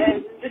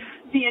and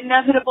the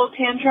inevitable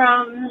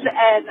tantrums,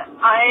 and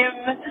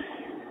I'm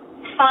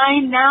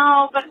fine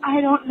now, but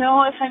I don't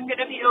know if I'm going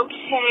to be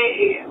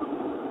okay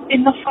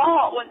in the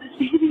fall when this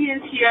baby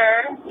is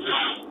here.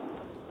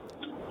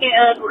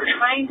 And we're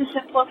trying to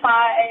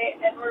simplify,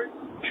 and we're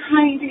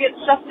trying to get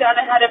stuff done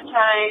ahead of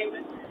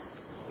time.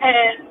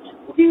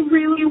 And we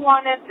really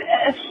wanted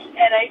this,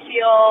 and I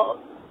feel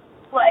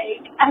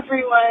like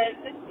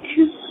everyone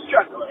is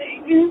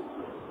struggling.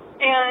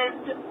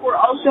 And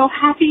we're also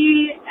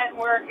happy, and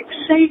we're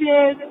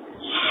excited,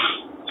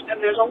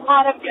 and there's a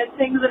lot of good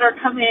things that are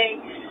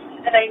coming,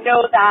 and I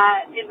know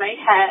that in my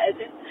head.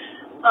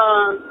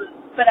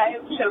 But I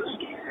am so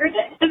scared,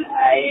 and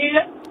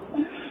I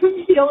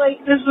feel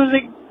like this was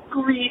a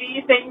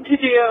greedy thing to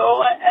do,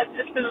 and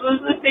this was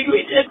the thing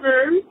we did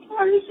for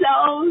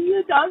ourselves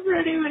and not for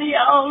anybody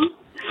else.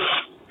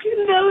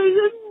 And now there's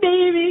a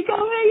baby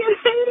coming,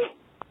 and I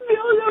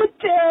feel so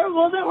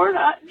terrible that we're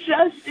not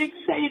just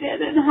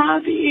excited and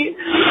happy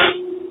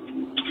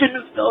and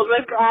filled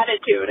with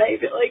gratitude.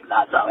 I feel like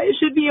that's how I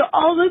should be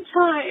all the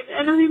time,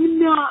 and I'm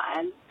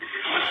not.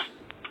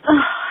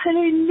 And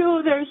I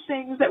know there's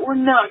things that we're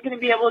not going to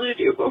be able to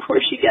do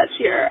before she gets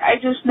here. I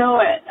just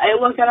know it. I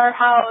look at our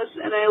house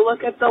and I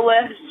look at the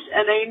list,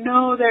 and I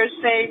know there's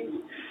things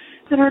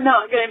that are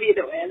not going to be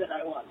the way that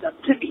I want them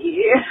to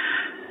be.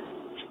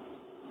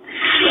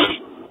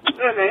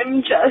 And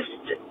I'm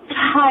just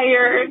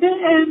tired,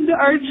 and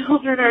our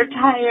children are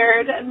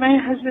tired, and my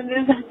husband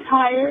is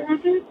tired, and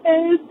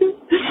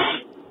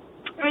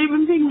I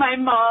even think my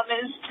mom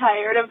is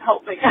tired of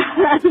helping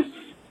us.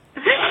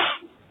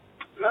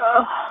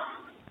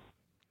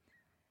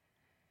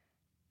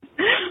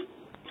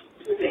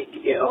 Thank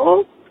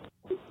you.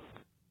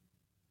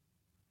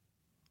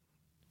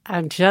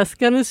 I'm just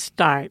going to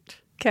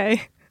start.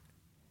 Okay.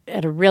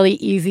 At a really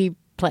easy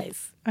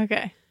place.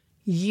 Okay.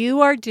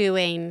 You are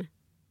doing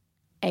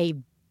a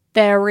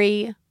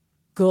very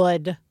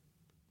good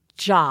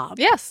job.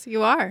 Yes,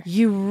 you are.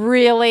 You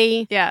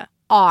really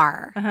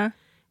are. Uh-huh.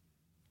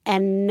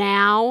 And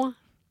now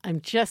I'm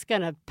just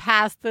going to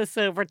pass this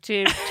over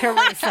to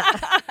Teresa.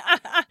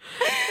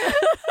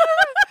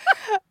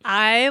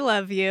 I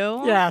love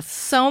you Yes.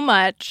 so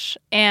much,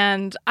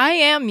 and I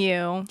am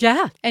you.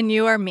 Yeah. And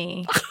you are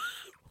me.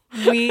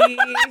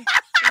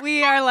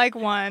 We are like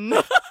one.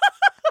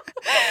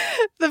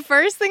 The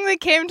first thing that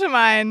came to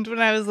mind when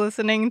I was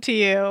listening to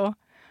you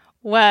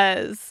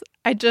was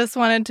I just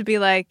wanted to be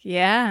like,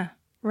 yeah,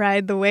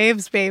 ride the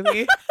waves,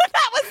 baby.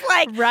 That was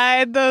like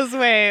Ride those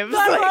waves. the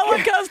Like,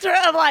 roller coaster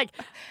of like,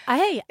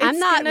 hey, I'm It's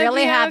not gonna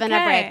really be having a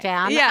okay.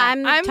 breakdown. Yeah,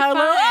 I'm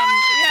totally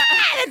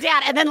fine.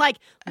 down. And then like,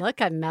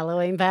 look, I'm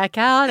mellowing back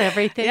out.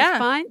 Everything's Yeah.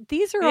 fine.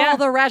 These are Yeah. all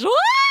the rational.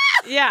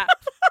 Yeah.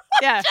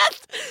 Yeah.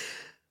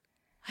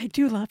 I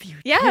do love you.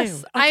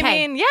 Yes. too. I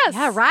Okay. mean, yes.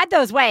 Yeah, ride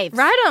those waves.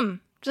 Ride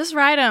them. Just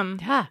ride them.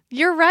 Yeah.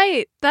 You're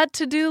right. That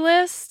to-do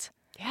list,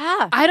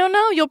 Yeah. I don't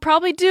know. You'll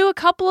probably do a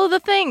couple of the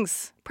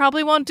things.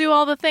 Probably won't do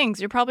all the things.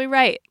 You're probably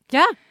right.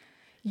 Yeah.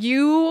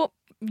 Your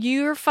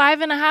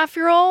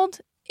 5.5-year-old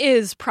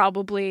is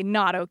probably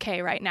not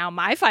okay right now.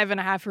 My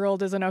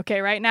 5.5-year-old isn't okay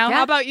right now. Yeah.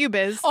 How about you,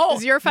 Biz? Oh,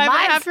 is your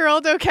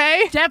 5.5-year-old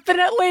okay?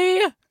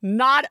 Definitely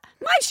not.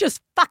 Mine's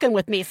just fucking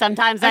with me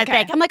sometimes, I Okay.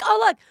 think. I'm like,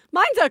 oh, look,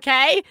 mine's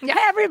okay. Yeah.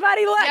 Hey,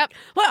 everybody, look. Yep.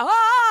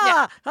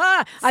 Well,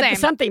 Same.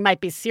 something might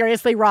be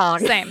seriously wrong.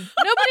 Same.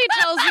 Nobody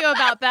tells you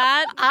about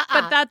that,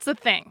 but that's a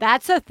thing.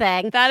 That's a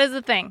thing. That is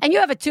a thing. And you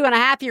have a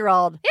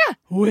 2.5-year-old. Yeah.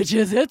 Which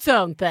is its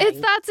own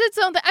thing. That's its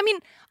own thing. I mean,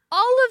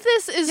 all of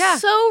this is Yeah.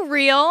 so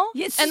real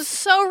Yes. and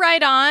so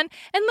right on.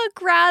 And the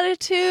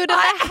gratitude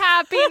and the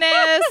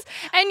happiness,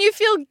 and you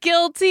feel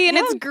guilty and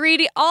it's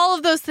greedy. All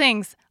of those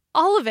things.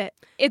 All of it.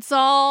 It's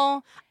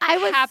all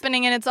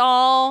happening and it's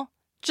all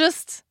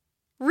just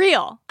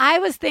real. I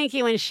was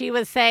thinking when she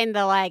was saying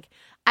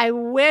I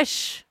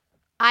wish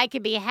I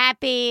could be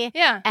happy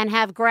and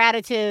have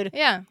gratitude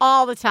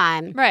all the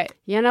time. Right.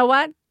 You know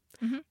what?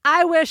 Mm-hmm.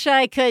 I wish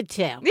I could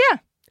too. Yeah.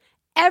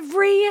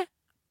 Every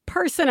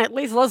person, at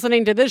least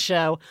listening to this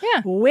show,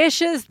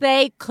 wishes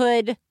they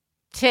could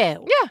too.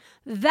 Yeah.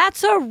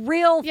 That's a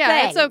real Yeah,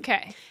 thing. it's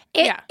okay.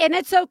 And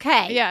it's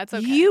okay. Yeah, it's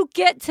okay. You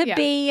get to Yeah.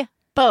 be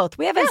both.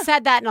 We haven't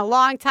said that in a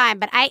long time,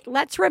 but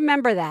let's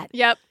remember that.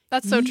 Yep.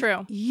 That's so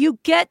true. You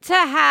get to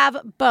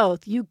have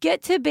both. You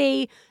get to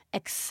be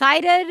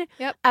excited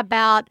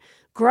about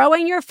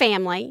growing your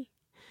family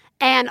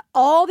and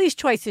all these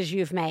choices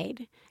you've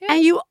made.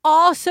 And you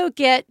also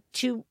get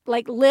to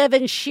live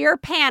in sheer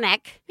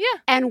panic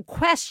and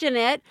question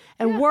it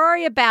and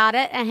worry about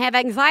it and have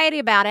anxiety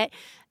about it.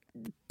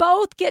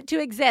 Both get to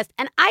exist.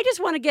 And I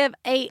just want to give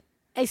a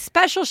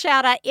special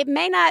shout out. It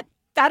may not,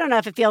 I don't know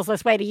if it feels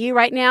this way to you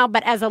right now,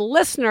 but as a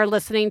listener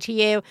listening to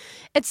you,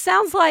 it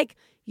sounds like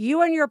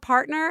you and your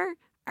partner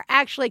are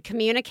actually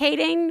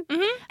communicating.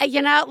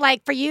 Mm-hmm.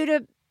 For you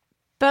to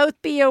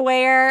both be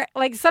aware,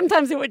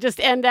 sometimes it would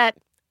just end at,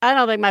 I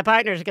don't think my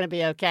partner's going to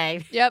be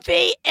okay. Yep.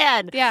 The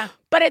end. Yeah.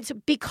 But it's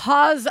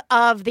because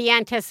of the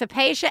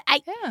anticipation.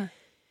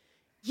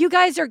 You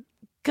guys are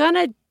going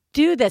to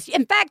do this.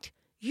 In fact,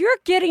 you're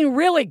getting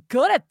really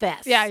good at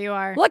this. Yeah, you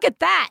are. Look at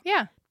that.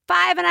 Yeah.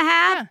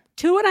 5.5,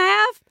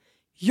 2.5.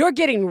 You're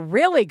getting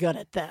really good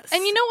at this.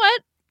 And you know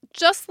what?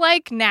 Just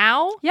like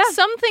now,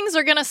 some things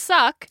are going to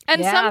suck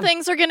and some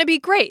things are going to be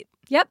great.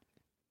 Yep.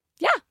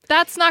 Yeah.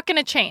 That's not going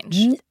to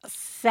change.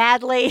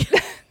 Sadly,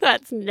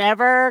 that's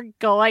never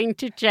going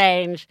to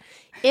change.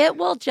 It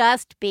will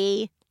just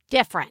be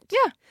different.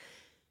 Yeah.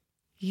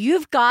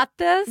 You've got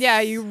this. Yeah,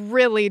 you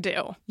really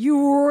do.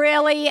 You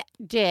really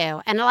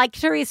do. And like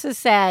Teresa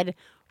said,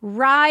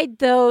 ride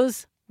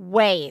those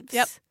waves.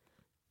 Yep.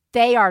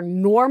 They are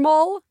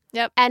normal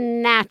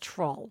and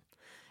natural.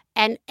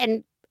 And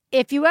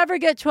if you ever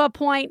get to a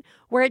point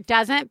where it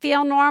doesn't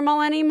feel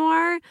normal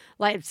anymore,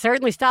 it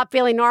certainly stopped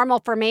feeling normal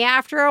for me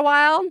after a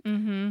while, we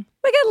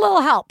get a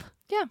little help.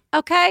 Yeah.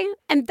 Okay?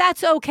 And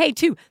that's okay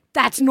too.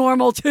 That's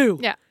normal too.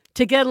 Yeah.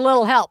 To get a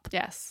little help.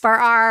 Yes. For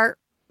our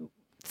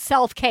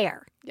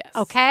self-care. Yes.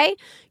 Okay?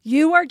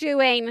 You are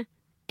doing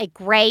a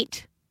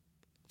great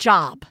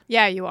job.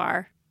 Yeah, you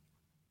are.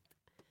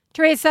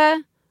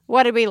 Teresa,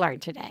 what did we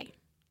learn today?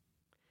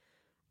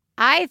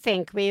 I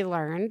think we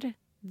learned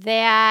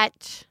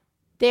that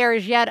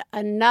there's yet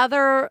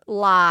another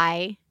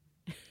lie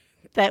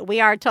that we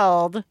are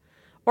told,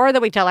 or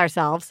that we tell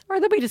ourselves, or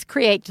that we just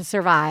create to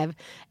survive.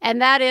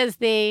 And that is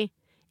the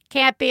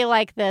can't be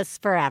like this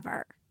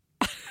forever.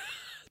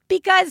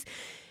 Because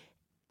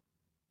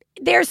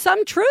there's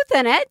some truth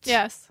in it.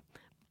 Yes.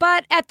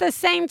 But at the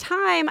same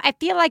time, I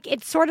feel like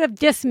it's sort of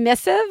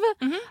dismissive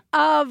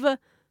of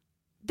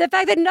the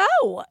fact that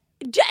no,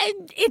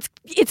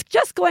 it's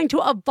just going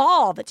to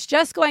evolve. It's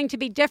just going to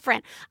be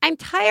different. I'm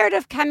tired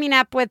of coming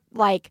up with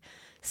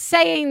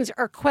sayings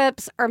or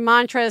quips or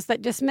mantras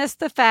that dismiss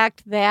the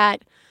fact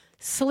that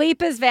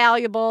sleep is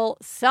valuable,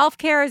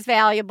 self-care is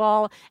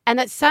valuable, and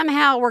that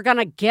somehow we're going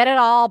to get it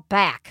all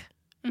back,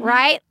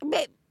 right?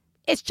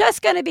 it's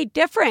just going to be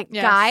different,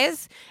 Yes.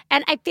 guys.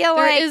 And I feel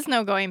There like is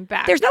no going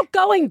back. there's no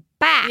going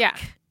back. Yeah.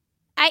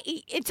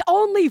 It's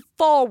only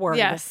forward.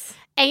 Yes.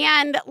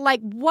 And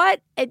like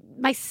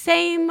my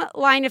same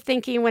line of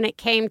thinking when it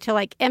came to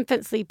like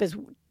infant sleep is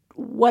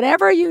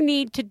whatever you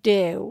need to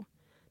do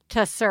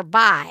to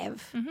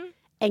survive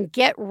and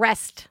get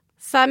rest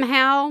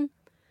somehow,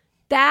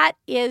 that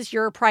is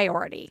your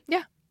priority.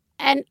 Yeah.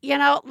 And,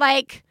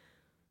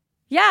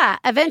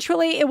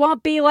 eventually it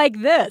won't be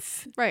like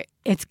this. Right.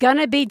 It's going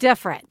to be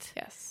different.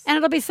 Yes. And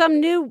it'll be some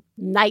new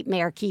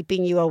nightmare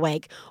keeping you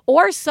awake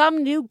or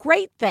some new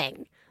great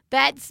thing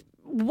that's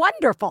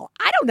wonderful.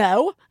 I don't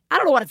know. I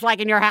don't know what it's like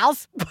in your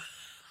house.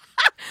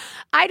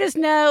 I just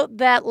know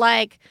that,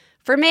 like,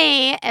 for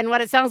me and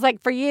what it sounds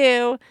like for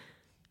you,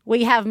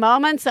 we have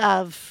moments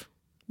of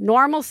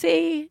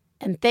normalcy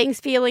and things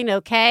feeling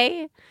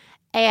okay.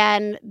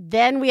 And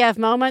then we have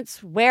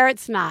moments where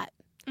it's not.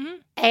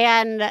 Mm-hmm.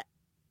 And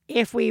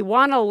if we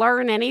want to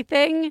learn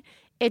anything,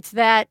 it's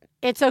that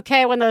it's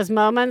okay when those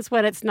moments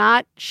when it's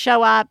not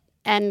show up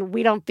and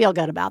we don't feel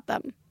good about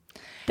them.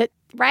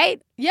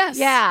 Right? Yes.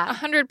 Yeah.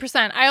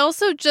 100%. I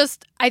also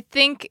I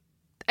think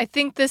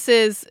this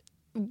is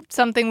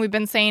something we've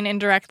been saying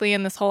indirectly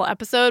in this whole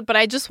episode, but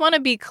I just want to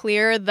be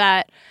clear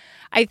that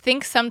I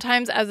think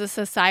sometimes as a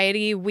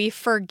society we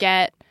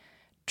forget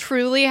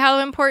truly how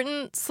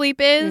important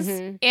sleep is,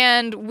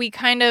 and we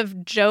kind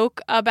of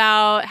joke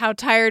about how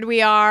tired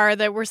we are,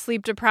 that we're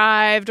sleep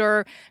deprived,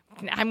 or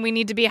we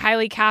need to be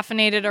highly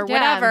caffeinated or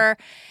whatever.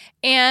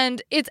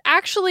 And it's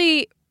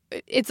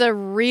a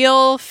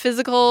real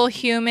physical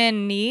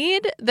human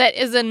need that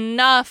is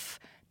enough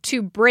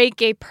to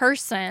break a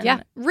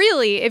person,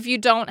 really, if you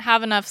don't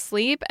have enough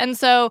sleep. And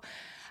so,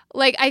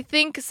 like, I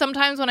think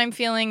sometimes when I'm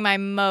feeling my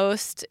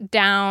most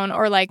down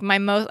or like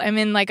I'm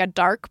in like a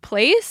dark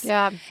place,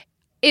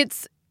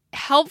 it's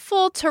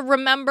helpful to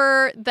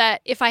remember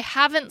that if I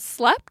haven't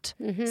slept,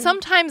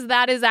 sometimes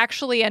that is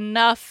actually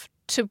enough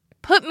to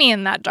put me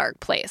in that dark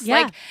place.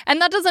 Yeah. Like,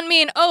 and that doesn't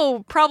mean,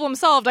 oh, problem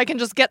solved, I can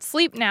just get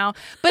sleep now.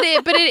 But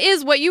it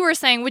is what you were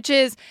saying, which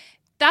is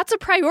that's a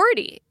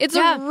priority. It's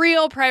a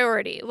real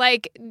priority.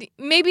 Like,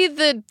 maybe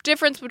the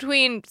difference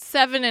between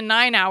 7 and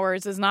 9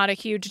 hours is not a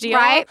huge deal.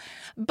 Right.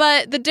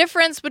 But the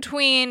difference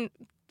between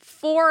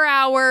 4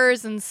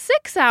 hours and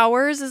 6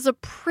 hours is a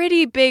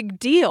pretty big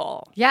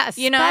deal. Yeah,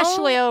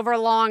 especially over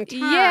long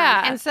term.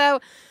 Yeah. And so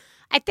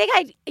I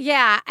think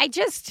I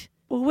just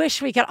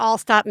wish we could all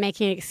stop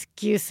making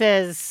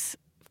excuses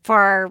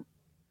for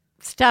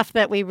stuff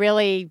that we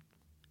really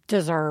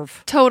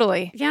deserve.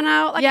 Totally. I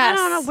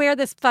don't know where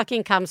this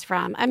fucking comes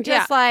from. I'm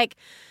just like,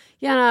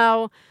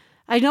 I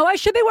know I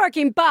should be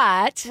working,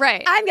 but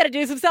I'm going to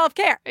do some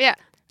self-care. Yeah.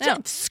 No,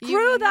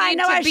 screw that. I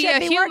know I should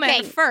be human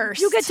working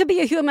first. You get to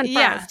be a human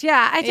first.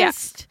 Yeah. I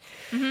just.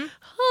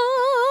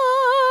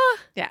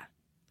 Yeah.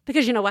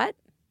 Because you know what?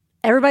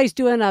 Everybody's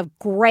doing a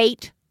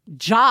great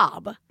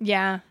job.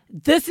 Yeah.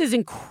 This is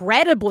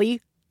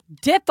incredibly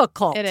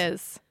difficult. It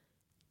is.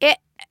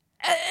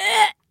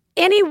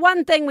 Any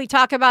one thing we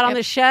talk about on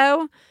the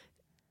show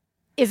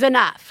is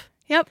enough.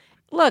 Yep.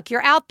 Look,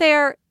 you're out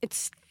there.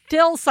 It's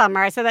still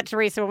summer. I said that to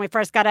Teresa when we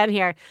first got in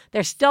here.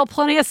 There's still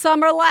plenty of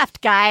summer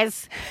left,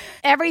 guys.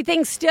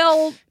 Everything's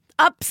still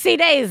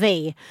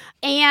upsy-daisy.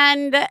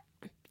 And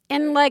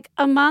in like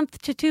a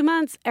month to 2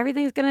 months,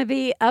 everything's going to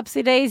be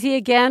upsy-daisy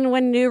again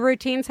when new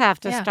routines have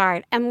to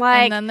start. And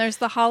then there's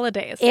the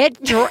holidays.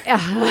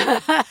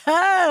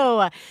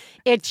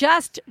 It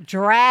just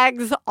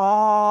drags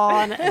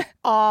on and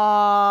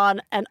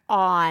on and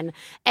on.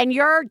 And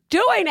you're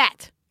doing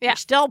it. Yeah. You're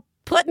still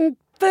putting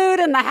food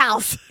in the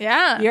house.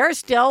 Yeah. You're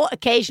still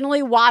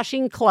occasionally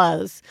washing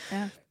clothes.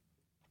 Yeah.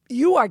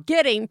 You are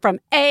getting from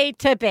A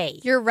to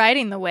B. You're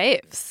riding the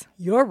waves.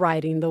 You're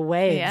riding the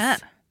waves. Yeah.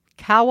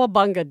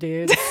 Cowabunga,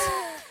 dudes.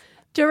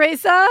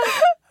 Teresa,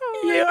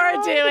 you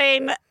are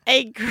doing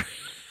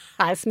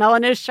I smell a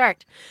new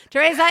shirt.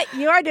 Teresa,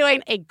 you are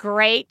doing a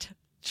great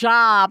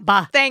job.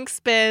 Thanks,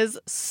 Biz.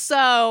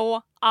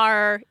 So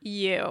are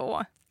you.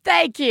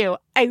 Thank you.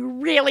 I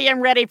really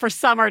am ready for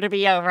summer to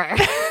be over.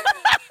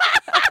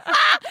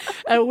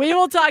 And we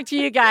will talk to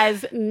you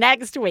guys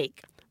next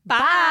week.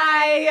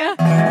 Bye.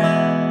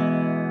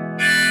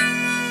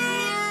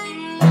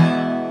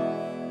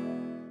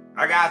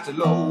 I got to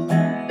low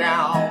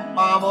down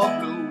mama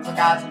blues. I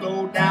got to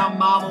low down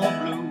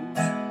mama blues.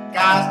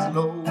 Got to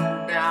low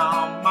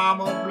down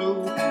mama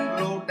blues.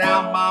 Low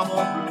down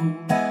mama blues.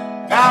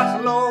 Got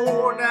to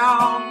low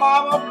down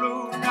mama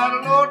blues. Got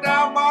to low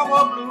down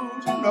mama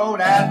blues. You know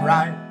that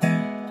right.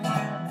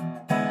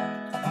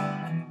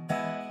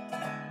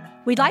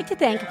 We'd like to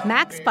thank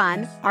Max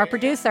Bunn, our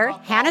producer,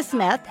 Hannah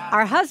Smith,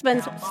 our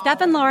husbands,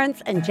 Stephen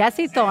Lawrence and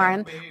Jesse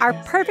Thorne, our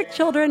perfect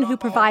children who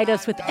provide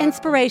us with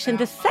inspiration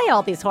to say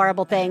all these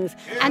horrible things,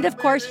 and of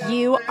course,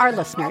 you, our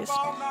listeners.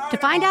 To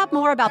find out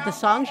more about the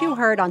songs you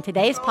heard on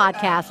today's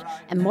podcast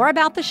and more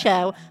about the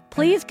show,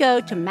 please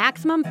go to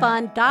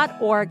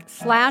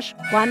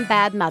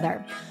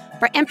MaximumFun.org/OneBadMother.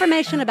 For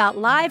information about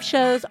live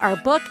shows, our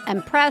book,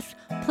 and press,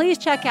 please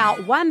check out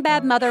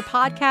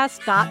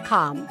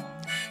OneBadMotherPodcast.com.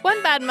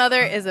 One Bad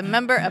Mother is a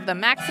member of the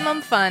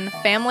Maximum Fun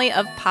family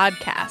of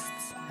podcasts.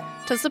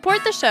 To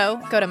support the show,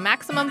 go to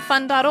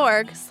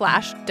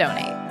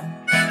MaximumFun.org/donate.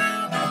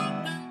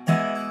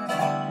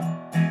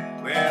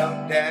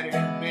 Well, Daddy,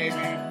 baby,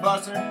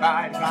 fuss and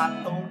fight,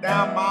 got low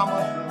down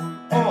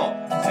mama blue. Oh,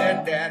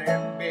 said Daddy,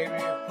 baby,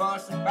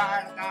 fuss and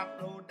fight,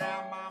 got low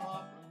down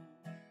mama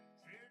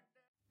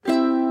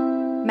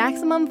blue.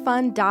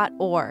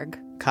 MaximumFun.org.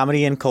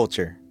 Comedy and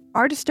culture.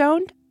 Artist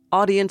owned.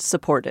 Audience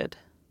supported.